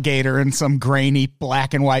alligator in some grainy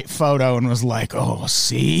black and white photo and was like, oh,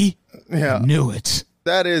 see? Yeah. I knew it.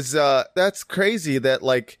 That is, that's crazy that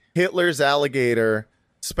like Hitler's alligator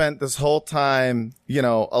spent this whole time,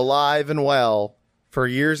 alive and well for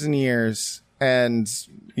years and years. And,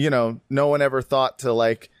 no one ever thought to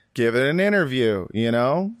like give it an interview,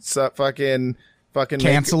 So fucking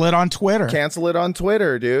cancel it on Twitter. Cancel it on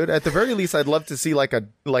Twitter, dude. At the very least, I'd love to see like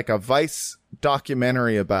a Vice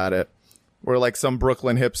documentary about it where like some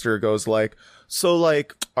Brooklyn hipster goes like, so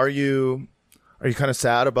like, are you kind of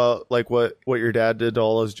sad about like what your dad did to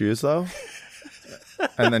all those Jews though?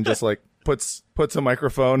 and then just like puts a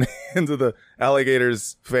microphone into the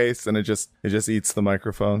alligator's face, and it just eats the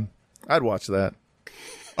microphone. I'd watch that.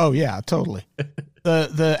 Oh yeah, totally.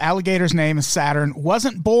 The alligator's name is Saturn.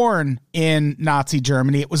 Wasn't born in Nazi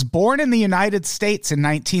Germany. It was born in the United States in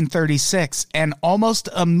 1936 and almost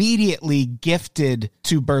immediately gifted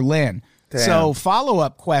to Berlin. Damn. So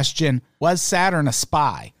follow-up question, was Saturn a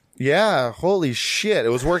spy? Yeah, holy shit. It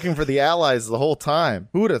was working for the Allies the whole time.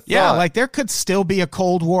 Who would have thought? Yeah, like there could still be a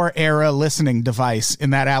Cold War era listening device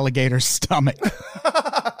in that alligator's stomach.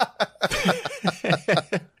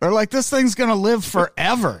 They're like, this thing's going to live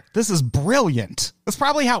forever. This is brilliant. That's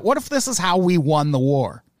probably what if this is how we won the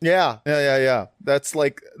war? Yeah.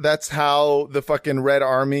 That's how the fucking Red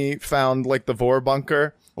Army found like the Vor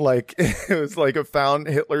bunker. Like it was like it found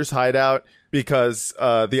Hitler's hideout because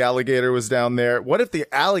the alligator was down there. What if the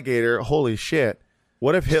alligator, holy shit,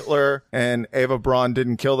 what if Hitler and Eva Braun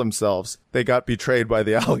didn't kill themselves? They got betrayed by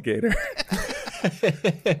the alligator.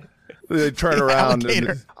 They turn around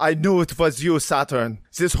and I knew it was you, Saturn.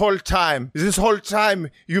 This whole time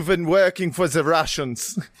you've been working for the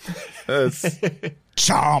Russians.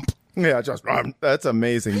 Chomp. Yeah, just that's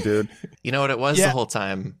amazing, dude. You know what it was the whole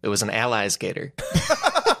time? It was an Allies gator.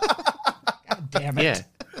 God damn it. Yeah.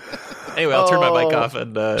 Anyway, I'll turn my mic off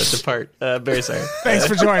and depart. Very sorry. Thanks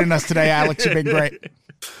for joining us today, Alex. You've been great.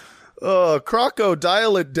 Croco,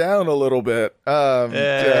 dial it down a little bit. Yeah,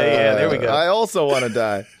 there we go. I also want to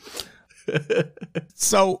die.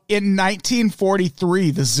 So in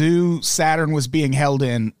 1943, the zoo Saturn was being held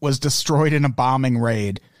in was destroyed in a bombing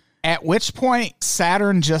raid, at which point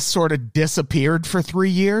Saturn just sort of disappeared for 3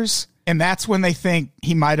 years. And that's when they think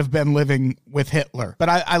he might have been living with Hitler. But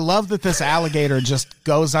I love that this alligator just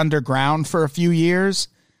goes underground for a few years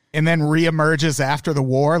and then reemerges after the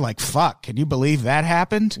war. Like, fuck, can you believe that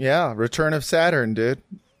happened? Yeah, Return of Saturn, dude.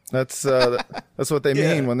 That's what they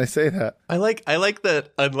mean when they say that. I like that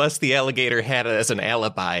unless the alligator had it as an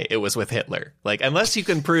alibi, it was with Hitler. Like, unless you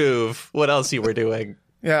can prove what else you were doing,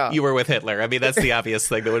 you were with Hitler. I mean, that's the obvious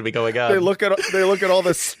thing that would be going on. They look at all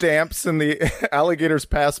the stamps in the alligator's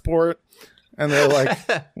passport, and they're like,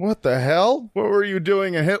 what the hell? What were you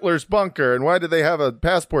doing in Hitler's bunker? And why did they have a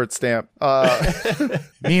passport stamp?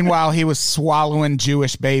 Meanwhile, he was swallowing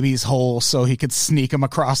Jewish babies whole so he could sneak them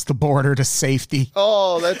across the border to safety.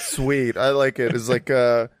 Oh, that's sweet. I like it. It's like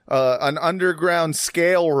an underground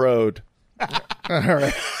scale road. All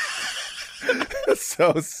right.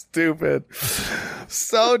 So stupid.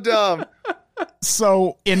 So dumb.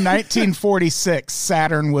 So in 1946,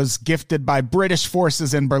 Saturn was gifted by British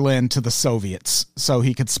forces in Berlin to the Soviets so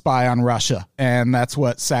he could spy on Russia. And that's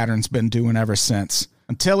what Saturn's been doing ever since,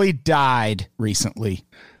 until he died recently.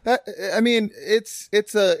 I mean, it's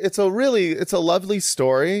a lovely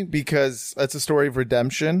story because it's a story of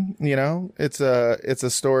redemption. You know, it's a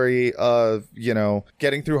story of, you know,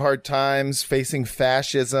 getting through hard times, facing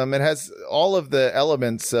fascism. It has all of the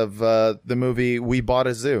elements of the movie We Bought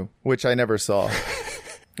a Zoo, which I never saw.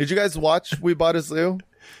 Did you guys watch We Bought a Zoo?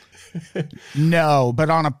 No, but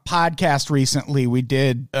on a podcast recently, we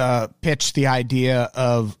did pitch the idea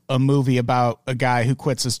of a movie about a guy who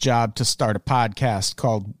quits his job to start a podcast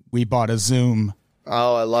called We Bought a Zoom.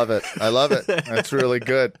 Oh, I love it. That's really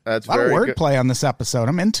good. That's a lot of wordplay on this episode.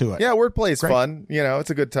 I'm into it. Yeah, wordplay is fun. You know,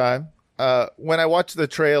 it's a good time. When I watched the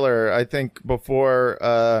trailer, I think before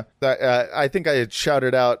that, I think I had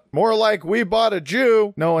shouted out more like "We bought a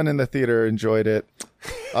Jew." No one in the theater enjoyed it,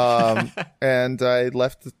 and I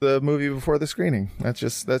left the movie before the screening. That's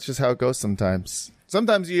just how it goes sometimes.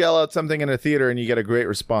 Sometimes you yell out something in a theater and you get a great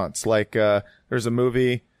response. Like there's a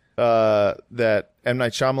movie that M.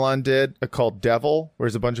 Night Shyamalan did called Devil, where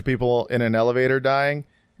there's a bunch of people in an elevator dying,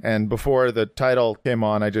 and before the title came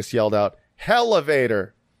on, I just yelled out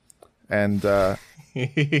 "Hellevator." And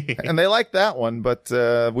and they like that one, but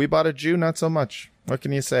We Bought a Jew, not so much. What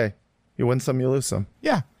can you say? You win some, you lose some.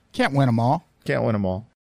 Yeah, can't win them all. Can't win them all.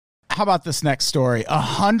 How about this next story?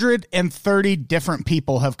 130 different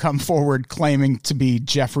people have come forward claiming to be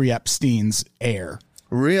Jeffrey Epstein's heir.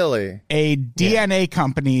 Really? A DNA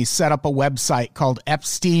company set up a website called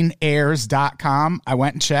EpsteinHeirs.com. I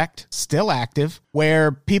went and checked, still active,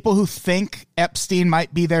 where people who think Epstein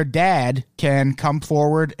might be their dad can come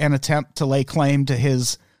forward and attempt to lay claim to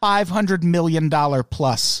his $500 million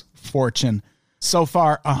plus fortune. So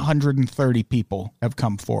far, 130 people have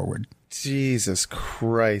come forward. Jesus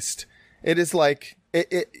Christ. It is like...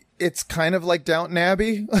 It's kind of like Downton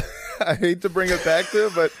Abbey. I hate to bring it back to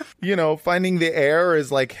it, but, you know, finding the heir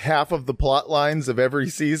is like half of the plot lines of every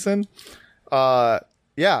season. I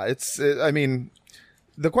mean,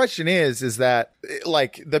 the question is that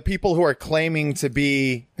like the people who are claiming to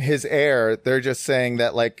be his heir, they're just saying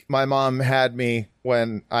that like my mom had me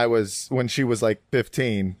when she was like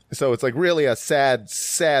 15. So it's like really a sad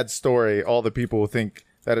story. All the people who think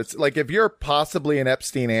that it's like, if you're possibly an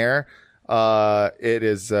Epstein heir,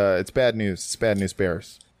 it's bad news. It's bad news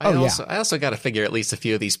bears. I also got to figure at least a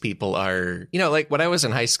few of these people are, like when I was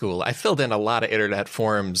in high school, I filled in a lot of internet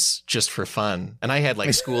forums just for fun. And I had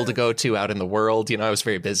like school to go to out in the world. I was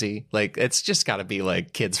very busy. Like, it's just got to be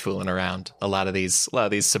like kids fooling around. A lot of these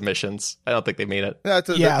submissions. I don't think they made it.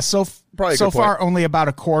 So far, only about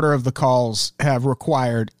a quarter of the calls have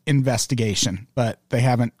required investigation, but they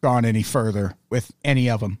haven't gone any further with any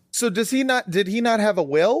of them. So did he not have a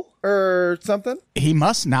will or something? He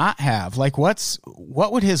must not have. Like,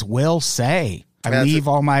 what would his will say? I leave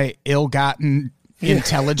all my ill-gotten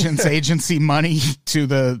intelligence agency money to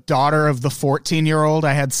the daughter of the 14-year-old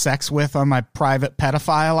I had sex with on my private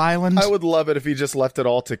pedophile island. I would love it if he just left it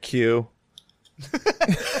all to Q.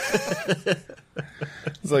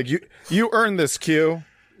 It's like, you earned this, Q.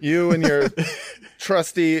 You and your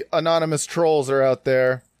trusty anonymous trolls are out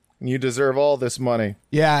there, and you deserve all this money.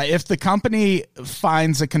 Yeah, if the company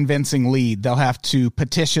finds a convincing lead, they'll have to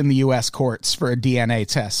petition the U.S. courts for a DNA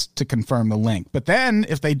test to confirm the link. But then,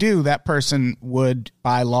 if they do, that person would,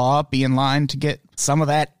 by law, be in line to get some of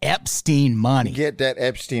that Epstein money. Get that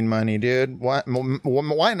Epstein money, dude.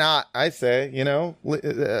 Why not, I say,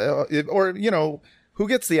 who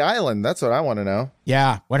gets the island? That's what I want to know.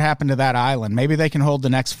 Yeah, what happened to that island? Maybe they can hold the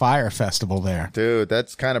next Fire Festival there. Dude,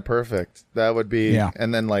 that's kind of perfect. That would be,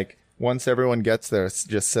 and then like once everyone gets there,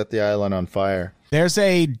 just set the island on fire. There's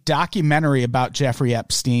a documentary about Jeffrey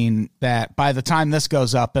Epstein that by the time this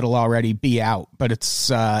goes up, it'll already be out, but it's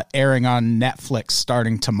airing on Netflix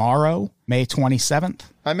starting tomorrow, May 27th.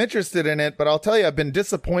 I'm interested in it, but I'll tell you, I've been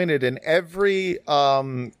disappointed in every,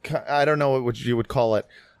 I don't know what you would call it,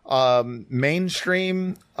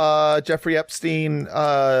 mainstream Jeffrey Epstein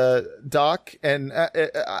doc, and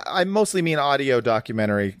I mostly mean audio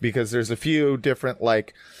documentary, because there's a few different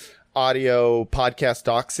like audio podcast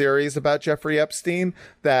doc series about Jeffrey Epstein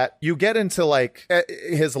that you get into like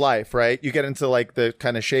his life, right? You get into like the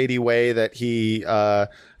kind of shady way that he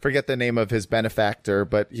forget the name of his benefactor,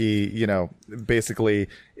 but he basically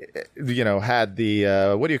had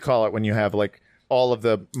the what do you call it when you have like all of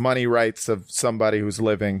the money rights of somebody who's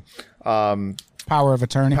living, power of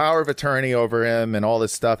attorney over him and all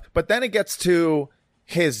this stuff. But then it gets to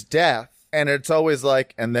his death, and it's always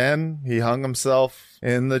like, and then he hung himself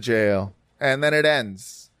in the jail, and then it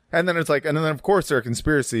ends. And then it's like, and then of course there are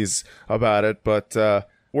conspiracies about it, but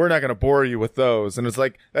we're not going to bore you with those. And it's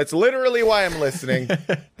like, that's literally why I'm listening.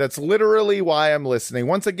 That's literally why I'm listening.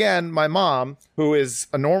 Once again, my mom, who is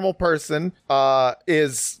a normal person,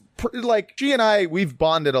 is like, she and I, we've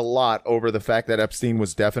bonded a lot over the fact that Epstein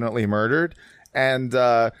was definitely murdered. And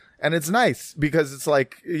it's nice because it's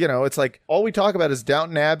like, it's like all we talk about is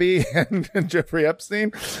Downton Abbey and Jeffrey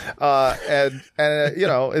Epstein. And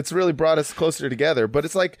it's really brought us closer together. But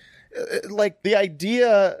it's like the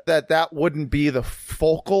idea that wouldn't be the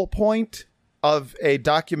focal point of a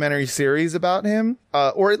documentary series about him,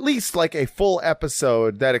 or at least like a full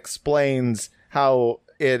episode that explains how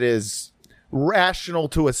it is rational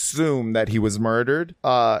to assume that he was murdered,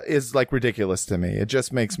 is like ridiculous to me. It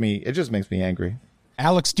just makes me angry.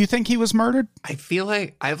 Alex, do you think he was murdered? I feel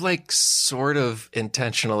like I've like sort of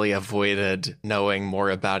intentionally avoided knowing more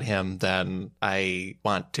about him than I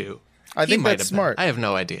want to. I think that's smart. I have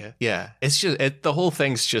no idea. Yeah. It's just, the whole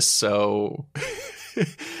thing's just so,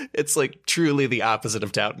 it's like truly the opposite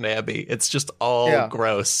of Downton Abbey. It's just all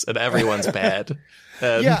gross and everyone's bad.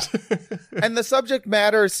 And the subject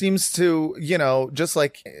matter seems to, just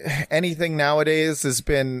like anything nowadays, has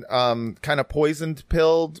been kind of poisoned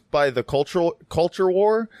pilled by the culture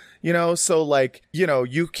war, so like,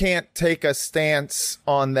 you can't take a stance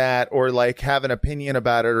on that or like have an opinion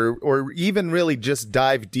about it or even really just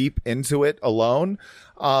dive deep into it alone,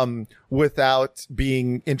 without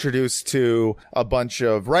being introduced to a bunch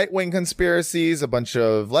of right-wing conspiracies, a bunch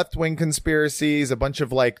of left-wing conspiracies, a bunch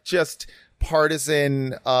of like just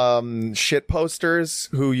partisan shit posters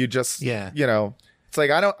who you just it's like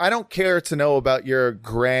I don't care to know about your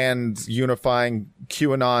grand unifying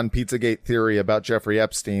QAnon Pizzagate theory about Jeffrey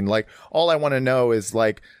Epstein. Like, all I want to know is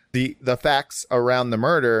like the facts around the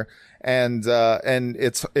murder, and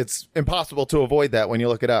it's impossible to avoid that when you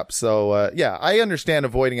look it up. So I understand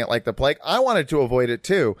avoiding it like the plague. I wanted to avoid it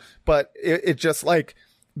too, but it just like,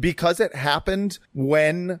 because it happened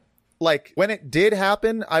when it did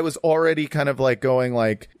happen, I was already kind of like going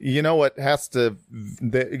like, what has to,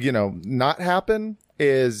 not happen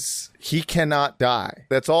is he cannot die.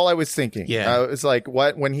 That's all I was thinking. Yeah. It's like,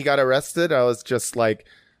 when he got arrested, I was just like,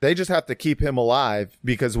 they just have to keep him alive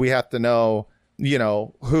because we have to know, you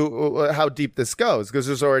know, how deep this goes, because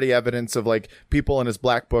there's already evidence of like people in his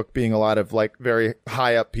black book being a lot of like very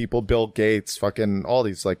high up people, Bill Gates, fucking all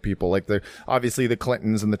these like people, like the obviously the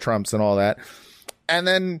Clintons and the Trumps and all that. And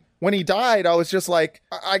then when he died, I was just like,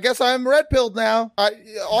 I guess I'm red pilled now.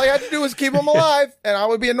 All I had to do was keep him alive and I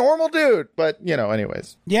would be a normal dude. But, you know,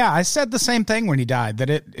 anyways. Yeah, I said the same thing when he died, that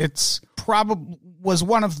it's probably was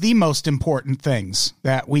one of the most important things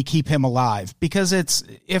that we keep him alive, because it's,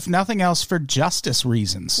 if nothing else, for justice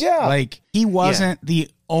reasons. Yeah. Like, he wasn't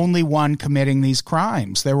the only one committing these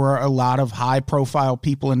crimes. There were a lot of high profile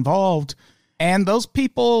people involved, and those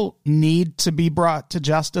people need to be brought to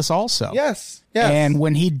justice also. Yes. Yes. And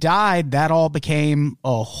when he died, that all became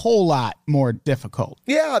a whole lot more difficult.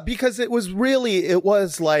 Yeah, because it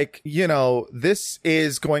was like, you know, this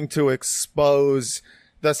is going to expose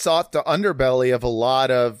the soft underbelly of a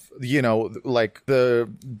lot of, you know, like the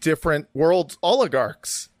different world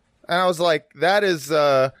oligarchs. And I was like,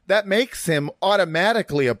 that makes him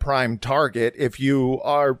automatically a prime target if you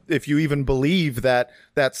even believe that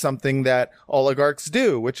that's something that oligarchs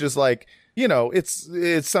do, which is like, you know, it's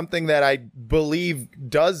something that I believe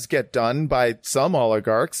does get done by some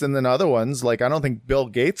oligarchs, and then other ones, like, I don't think Bill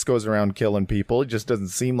Gates goes around killing people. He just doesn't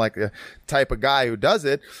seem like the type of guy who does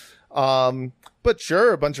it. But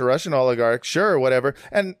sure, a bunch of Russian oligarchs, sure, whatever.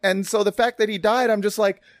 And so the fact that he died, I'm just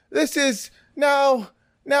like, this is now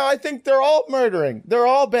I think they're all murdering. They're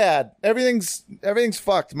all bad. Everything's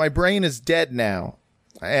fucked. My brain is dead now.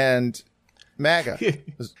 And MAGA. You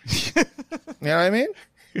know what I mean?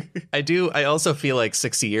 I also feel like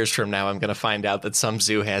 60 years from now, I'm going to find out that some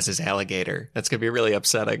zoo has his alligator. That's going to be really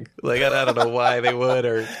upsetting. Like, I don't know why they would,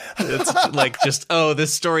 or it's like just, oh,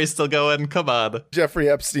 this story's still going. Come on. Jeffrey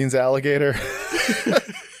Epstein's alligator.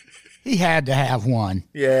 He had to have one.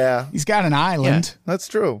 Yeah. He's got an island. Yeah, that's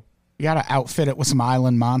true. You got to outfit it with some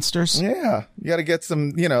island monsters. Yeah. You got to get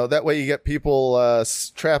some, you know, that way you get people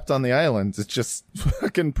trapped on the islands. It's just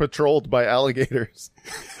fucking patrolled by alligators.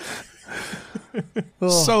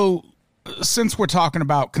 So, since we're talking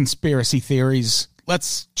about conspiracy theories,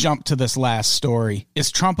 let's jump to this last story. Is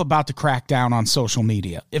Trump about to crack down on social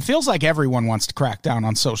media? It feels like everyone wants to crack down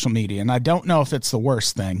on social media, and I don't know if it's the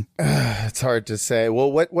worst thing. It's hard to say.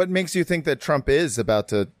 Well, what makes you think that Trump is about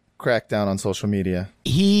to crack down on social media?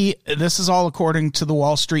 This is all according to the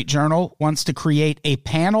Wall Street Journal, wants to create a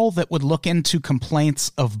panel that would look into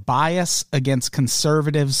complaints of bias against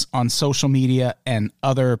conservatives on social media and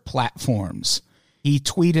other platforms. He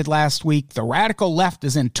tweeted last week, the radical left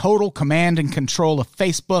is in total command and control of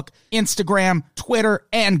Facebook, Instagram, Twitter,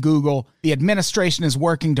 and Google. The administration is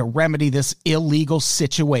working to remedy this illegal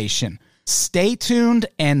situation. Stay tuned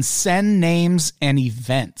and send names and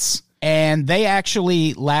events. And they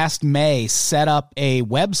actually last May set up a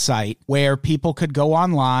website where people could go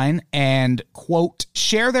online and, quote,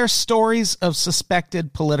 share their stories of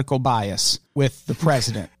suspected political bias with the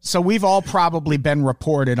president. So we've all probably been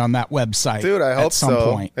reported on that website. Dude, I hope at some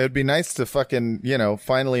point. It'd be nice to fucking, you know,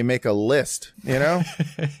 finally make a list, you know?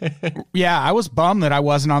 Yeah, I was bummed that I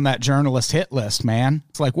wasn't on that journalist hit list, man.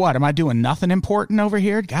 It's like, what, am I doing nothing important over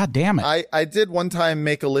here? God damn it. I did one time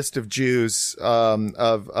make a list of Jews,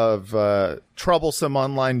 of troublesome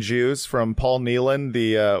online Jews from Paul Nealon,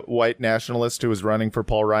 the white nationalist who was running for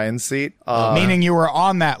Paul Ryan's seat. Meaning you were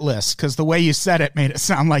on that list, because the way you said it made it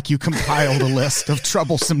sound like you compiled a list of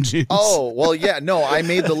troublesome Jews. Oh, well, yeah, no, I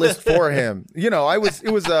made the list for him. You know, it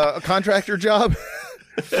was a contractor job.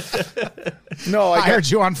 No, I hired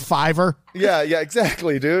you on Fiverr. Yeah,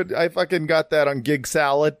 exactly, dude. I fucking got that on Gig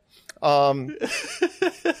Salad.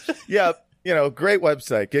 Yeah. You know, great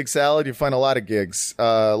website, Gig Salad. You find a lot of gigs,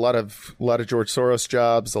 a lot of George Soros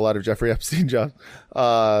jobs, a lot of Jeffrey Epstein jobs.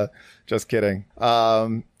 Just kidding.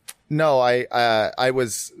 No, I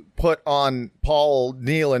was put on. Paul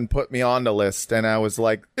Nealon put me on the list, and I was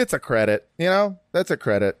like, it's a credit, you know, that's a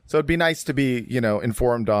credit. So it'd be nice to be, you know,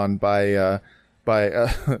 informed on by.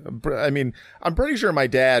 I mean, I'm pretty sure my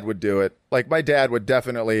dad would do it. Like, my dad would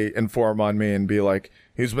definitely inform on me and be like,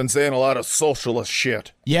 he's been saying a lot of socialist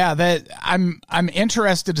shit. Yeah, that I'm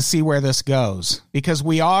interested to see where this goes, because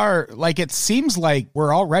we are, like, it seems like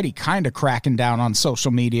we're already kind of cracking down on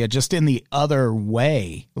social media, just in the other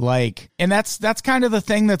way. Like, and that's kind of the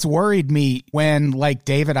thing that's worried me when, like,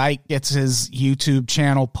 David Icke gets his YouTube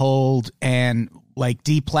channel pulled and like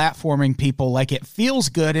deplatforming people. Like, it feels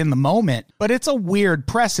good in the moment, but it's a weird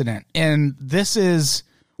precedent. And this is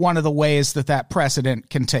one of the ways that precedent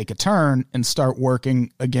can take a turn and start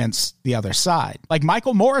working against the other side. Like,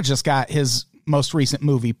 Michael Moore just got his most recent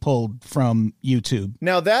movie pulled from YouTube.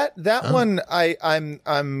 Now that one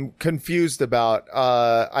I'm confused about.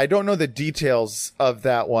 I don't know the details of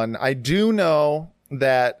that one. I do know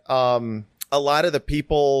that a lot of the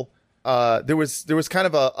people there was kind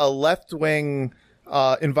of a left-wing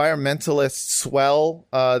environmentalist swell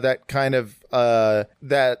that kind of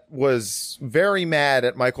that was very mad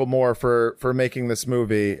at Michael Moore for making this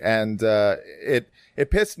movie, and it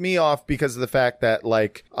pissed me off because of the fact that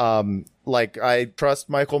like I trust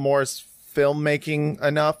Michael Moore's filmmaking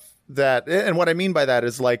enough that, and what I mean by that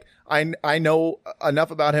is like I know enough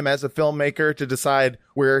about him as a filmmaker to decide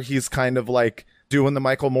where he's kind of like doing the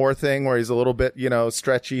Michael Moore thing where he's a little bit,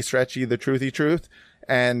 stretchy, the truthy truth.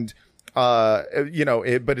 And, but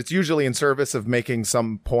it's usually in service of making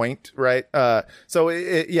some point, right? So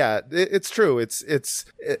it's true.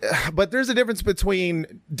 But there's a difference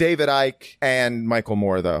between David Icke and Michael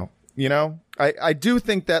Moore, though. I do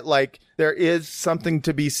think that like there is something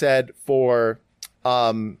to be said for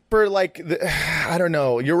like, I don't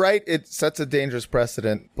know. You're right. It sets a dangerous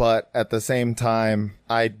precedent, but at the same time,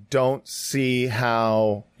 I don't see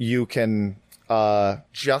how you can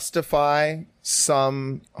justify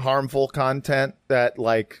some harmful content that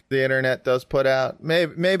like the internet does put out.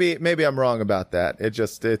 Maybe I'm wrong about that.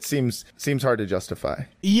 It seems hard to justify.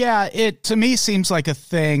 Yeah, it to me seems like a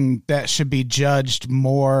thing that should be judged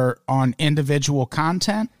more on individual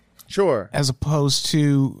content. Sure. As opposed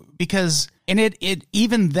to, because it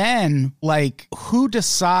even then, like, who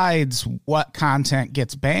decides what content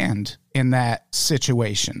gets banned in that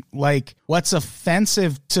situation? Like, what's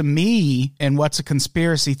offensive to me and what's a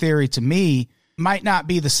conspiracy theory to me might not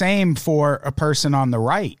be the same for a person on the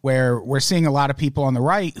right, where we're seeing a lot of people on the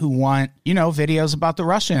right who want, videos about the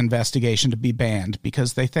Russia investigation to be banned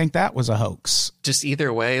because they think that was a hoax. Just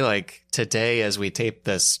either way, like today, as we tape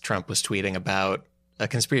this, Trump was tweeting about a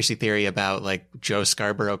conspiracy theory about like Joe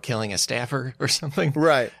Scarborough killing a staffer or something.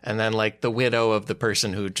 Right. And then like the widow of the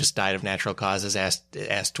person who just died of natural causes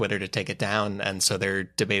asked Twitter to take it down. And so they're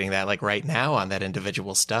debating that like right now on that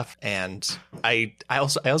individual stuff. And I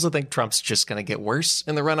also think Trump's just going to get worse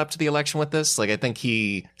in the run up to the election with this. Like, I think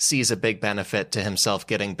he sees a big benefit to himself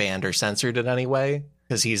getting banned or censored in any way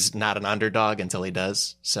because he's not an underdog until he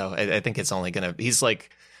does. So I think it's only he's like,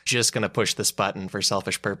 just going to push this button for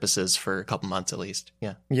selfish purposes for a couple months at least.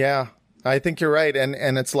 Yeah, I think you're right.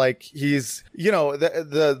 And it's like he's,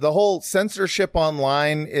 the whole censorship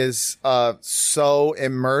online is so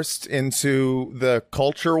immersed into the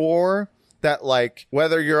culture war that like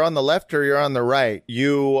whether you're on the left or you're on the right,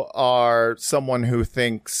 you are someone who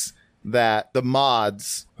thinks that the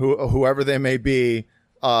mods, whoever they may be,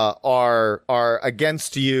 are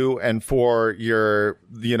against you and for your,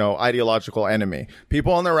 ideological enemy.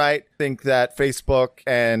 People on the right think that Facebook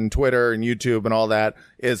and Twitter and YouTube and all that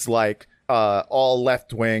is like, all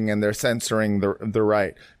left wing and they're censoring the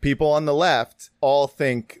right. People on the left all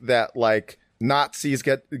think that like Nazis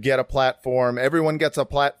get a platform. Everyone gets a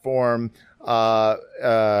platform,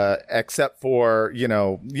 except for,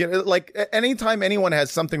 like anytime anyone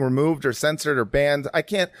has something removed or censored or banned, I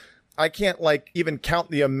can't like even count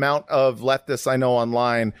the amount of leftists I know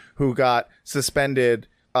online who got suspended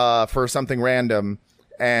for something random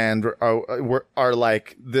and are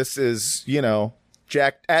like, this is,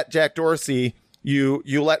 Jack Dorsey. You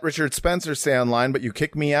let Richard Spencer stay online, but you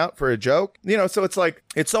kick me out for a joke. So it's like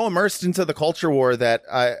it's so immersed into the culture war that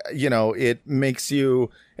it makes you.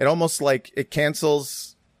 It almost like it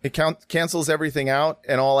cancels. It cancels everything out,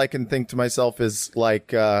 and all I can think to myself is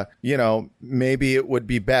like, maybe it would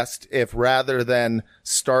be best if rather than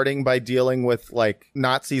starting by dealing with like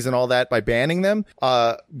Nazis and all that by banning them,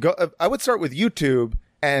 I would start with YouTube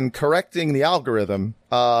and correcting the algorithm,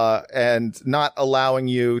 and not allowing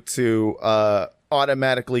you to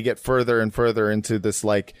automatically get further and further into this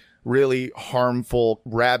like really harmful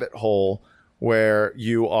rabbit hole where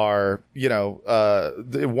you are,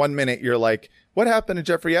 1 minute you're like, what happened to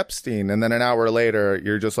Jeffrey Epstein? And then an hour later,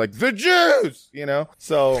 you're just like, the Jews,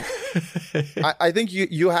 So I think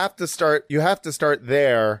you have to start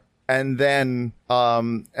there. And then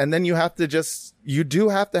you have to you do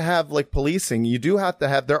have to have like policing. You do have to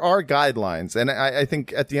have, there are guidelines. And I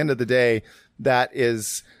think at the end of the day, that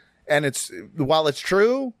is, and while it's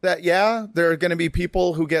true that, there are going to be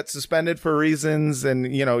people who get suspended for reasons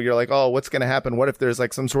and, you're like, oh, what's going to happen? What if there's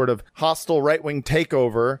like some sort of hostile right-wing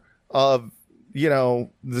takeover of, the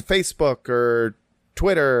Facebook or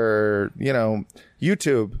Twitter or,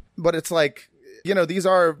 YouTube? But it's like, these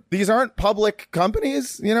aren't public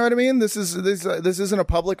companies. You know what I mean? This isn't a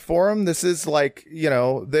public forum. This is like,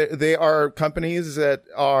 they are companies that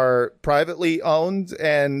are privately owned.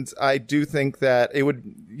 And I do think that it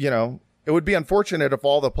would it would be unfortunate if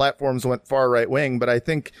all the platforms went far right wing, but I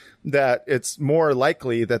think that it's more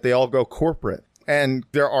likely that they all go corporate. And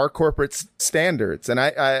there are corporate standards, and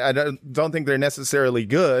I don't think they're necessarily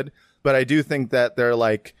good, but I do think that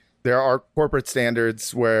there are corporate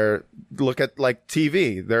standards where, look at like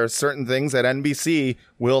TV. There are certain things that NBC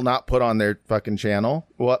will not put on their fucking channel.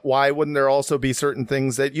 Why wouldn't there also be certain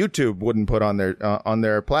things that YouTube wouldn't put on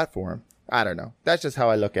their platform? I don't know. That's just how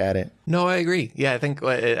I look at it. No, I agree. Yeah, I think,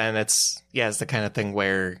 and it's the kind of thing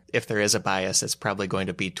where if there is a bias, it's probably going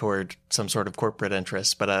to be toward some sort of corporate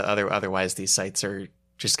interest. But otherwise, these sites are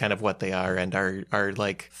just kind of what they are and are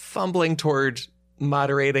like fumbling toward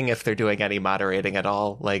moderating, if they're doing any moderating at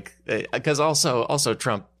all. Like, because also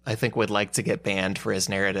Trump, I think, would like to get banned for his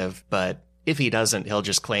narrative, but if he doesn't, he'll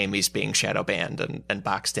just claim he's being shadow banned and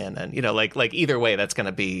boxed in. And, like either way, that's going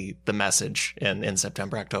to be the message in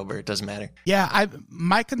September, October. It doesn't matter. Yeah,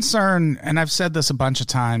 my concern, and I've said this a bunch of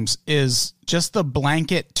times, is just the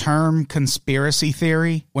blanket term conspiracy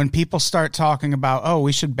theory. When people start talking about, oh,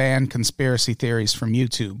 we should ban conspiracy theories from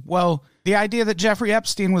YouTube. Well, the idea that Jeffrey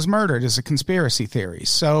Epstein was murdered is a conspiracy theory.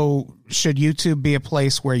 So should YouTube be a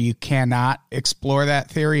place where you cannot explore that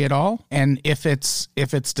theory at all? And if it's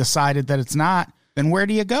decided that it's not, then where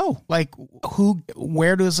do you go? Like,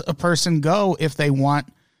 where does a person go if they want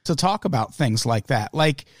to talk about things like that?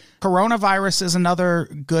 Like, coronavirus is another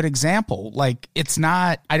good example. Like,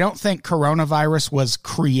 I don't think coronavirus was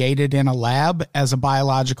created in a lab as a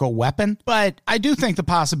biological weapon, but I do think the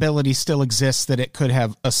possibility still exists that it could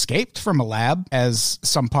have escaped from a lab as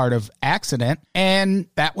some part of accident. And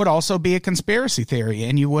that would also be a conspiracy theory.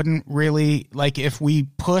 And you wouldn't really, like, if we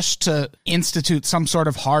push to institute some sort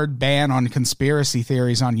of hard ban on conspiracy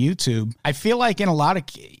theories on YouTube, I feel like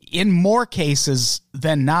in more cases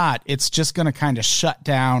than not, it's just going to kind of shut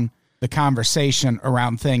down the conversation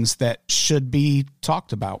around things that should be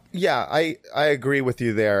talked about. Yeah, I agree with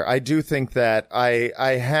you there. I do think that I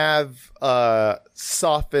have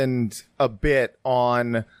softened a bit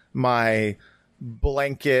on my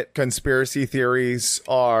blanket conspiracy theories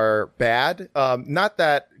are bad. Not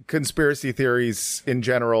that conspiracy theories in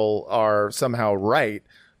general are somehow right,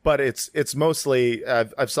 but it's mostly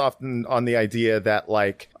I've softened on the idea that,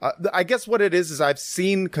 like, I guess what it is I've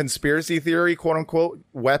seen conspiracy theory, quote unquote,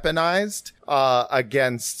 weaponized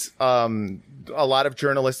against a lot of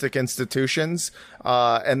journalistic institutions,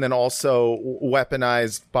 and then also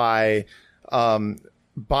weaponized by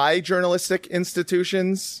journalistic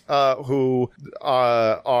institutions who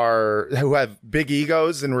have big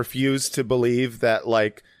egos and refuse to believe that,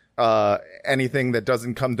 like, anything that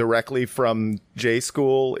doesn't come directly from J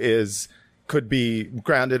School could be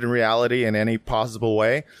grounded in reality in any possible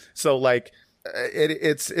way. So, like,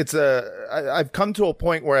 I've come to a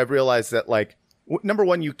point where I've realized that, like, number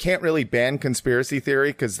one, you can't really ban conspiracy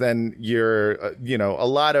theory, because then you're, a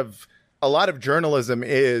lot of journalism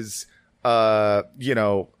is,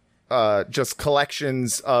 just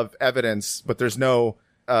collections of evidence, but there's no,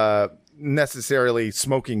 necessarily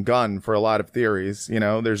smoking gun for a lot of theories.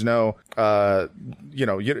 There's no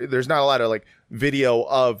there's not a lot of, like, video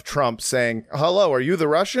of Trump saying, hello, are you the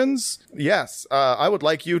Russians? Yes, I would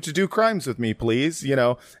like you to do crimes with me, please.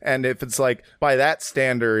 And if it's like, by that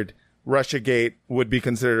standard, Russiagate would be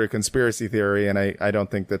considered a conspiracy theory, and I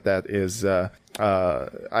don't think that is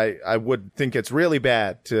I would think it's really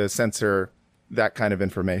bad to censor that kind of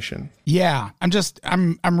information. Yeah,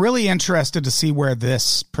 I'm really interested to see where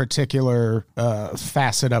this particular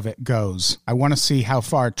facet of it goes. I want to see how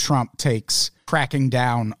far Trump takes cracking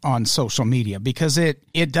down on social media, because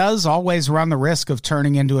it does always run the risk of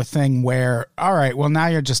turning into a thing where, all right, well, now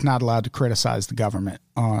you're just not allowed to criticize the government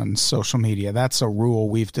on social media. That's a rule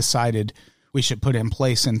we've decided we should put in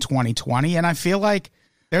place in 2020. And I feel like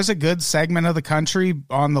there's a good segment of the country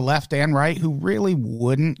on the left and right who really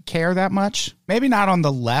wouldn't care that much. Maybe not on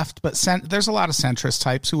the left, but there's a lot of centrist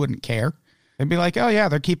types who wouldn't care. They'd be like, oh, yeah,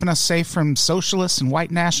 they're keeping us safe from socialists and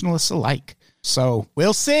white nationalists alike. So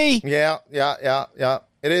we'll see. Yeah.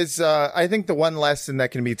 It is. I think the one lesson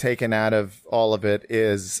that can be taken out of all of it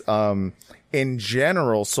is, in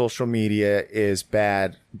general, social media is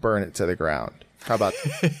bad. Burn it to the ground. How about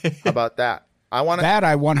that? I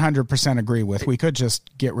 100% agree with. We could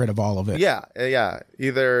just get rid of all of it. Yeah.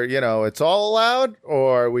 Either, it's all allowed,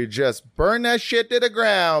 or we just burn that shit to the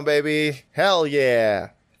ground, baby. Hell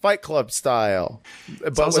yeah. Fight Club style.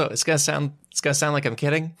 It's gonna sound like I'm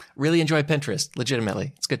kidding. Really enjoy Pinterest.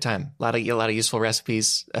 Legitimately, it's a good time. A lot of useful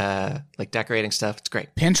recipes, like decorating stuff. It's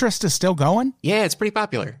great. Pinterest is still going? Yeah, it's pretty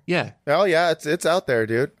popular. Yeah. Oh yeah, it's out there,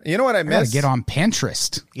 dude. You know what I miss? Gotta get on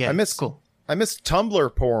Pinterest. Yeah, I miss cool. I miss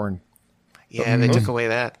Tumblr porn. Yeah, they took away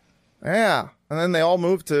that. Yeah. And then they all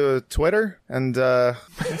moved to Twitter, and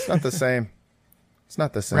it's not the same. It's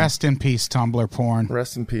not the same. Rest in peace, Tumblr porn.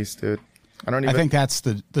 Rest in peace, dude. I think that's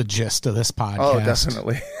the gist of this podcast. Oh,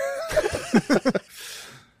 definitely.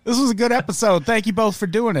 This was a good episode. Thank you both for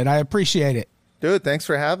doing it. I appreciate it. Dude, thanks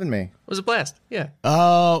for having me. It was a blast. Yeah.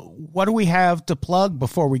 What do we have to plug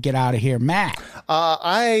before we get out of here, Matt?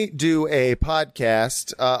 I do a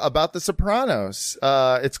podcast about The Sopranos.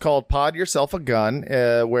 It's called Pod Yourself a Gun,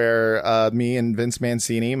 where me and Vince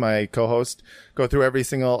Mancini, my co-host, go through every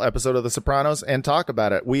single episode of The Sopranos and talk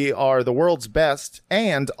about it. We are the world's best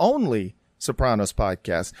and only Sopranos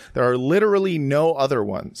podcast. There are literally no other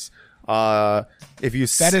ones.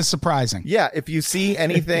 That is surprising. Yeah, if you see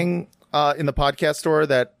anything in the podcast store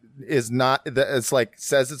that is not, that it's like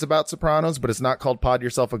says it's about Sopranos, but it's not called Pod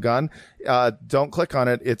Yourself a Gun, don't click on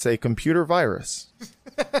it. It's a computer virus.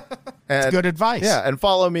 That's good advice. Yeah, and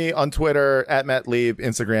follow me on Twitter at Matt Lieb,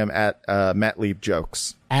 Instagram at Matt Lieb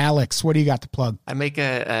Jokes. Alex, what do you got to plug? I make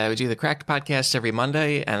we do the Cracked podcast every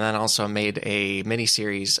Monday, and then also made a mini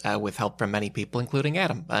series with help from many people, including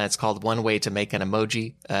Adam. It's called One Way to Make an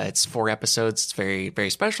Emoji. It's 4 episodes. It's very,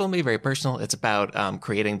 very special to me, very personal. It's about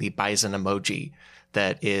creating the Bison emoji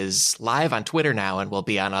that is live on Twitter now and will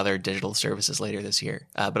be on other digital services later this year.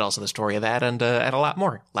 But also the story of that and a lot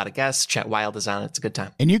more. A lot of guests. Chet Wild is on it. It's a good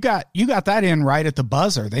time. And you got that in right at the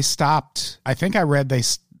buzzer. They stopped. I think I read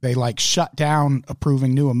they like shut down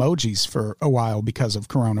approving new emojis for a while because of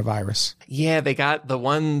coronavirus. Yeah, they got the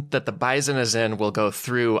one that the Bison is in will go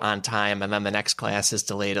through on time, and then the next class is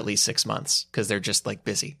delayed at least 6 months because they're just like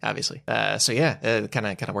busy, obviously. So yeah, it kind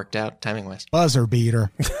of worked out timing wise. Buzzer beater.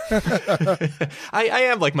 I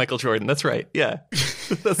am like Michael Jordan. That's right. Yeah,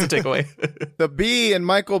 that's the takeaway. The B in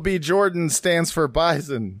Michael B. Jordan stands for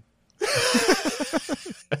Bison.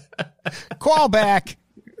 Call back.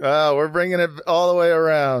 We're bringing it all the way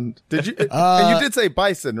around. Did you? And you did say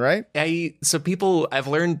bison, right? So people, I've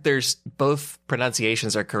learned there's both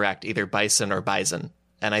pronunciations are correct, either bison or bison.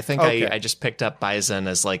 And I think I just picked up bison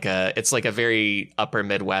as it's like a very upper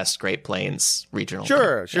Midwest, Great Plains regional.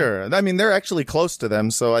 Sure. I mean, they're actually close to them,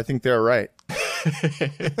 so I think they're right.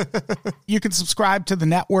 You can subscribe to the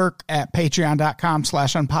network at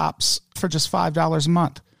patreon.com/unpops for just $5 a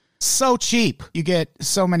month. So cheap. You get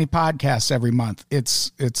so many podcasts every month.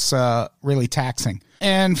 It's really taxing.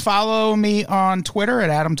 And follow me on Twitter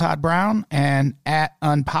at Adam Todd Brown and at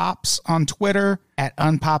Unpops on Twitter, at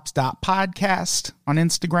unpops.podcast on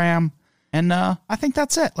Instagram. And I think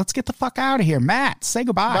that's it. Let's get the fuck out of here. Matt, say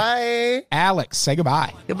goodbye. Bye. Alex, say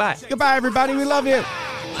goodbye. Goodbye. Goodbye, everybody. We love you.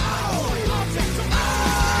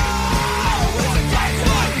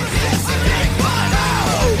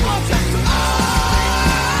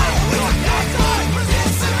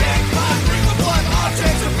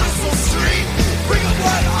 Bring a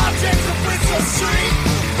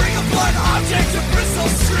blood object to Bristol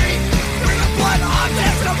Street. Bring a blood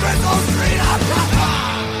object to Bristol Street.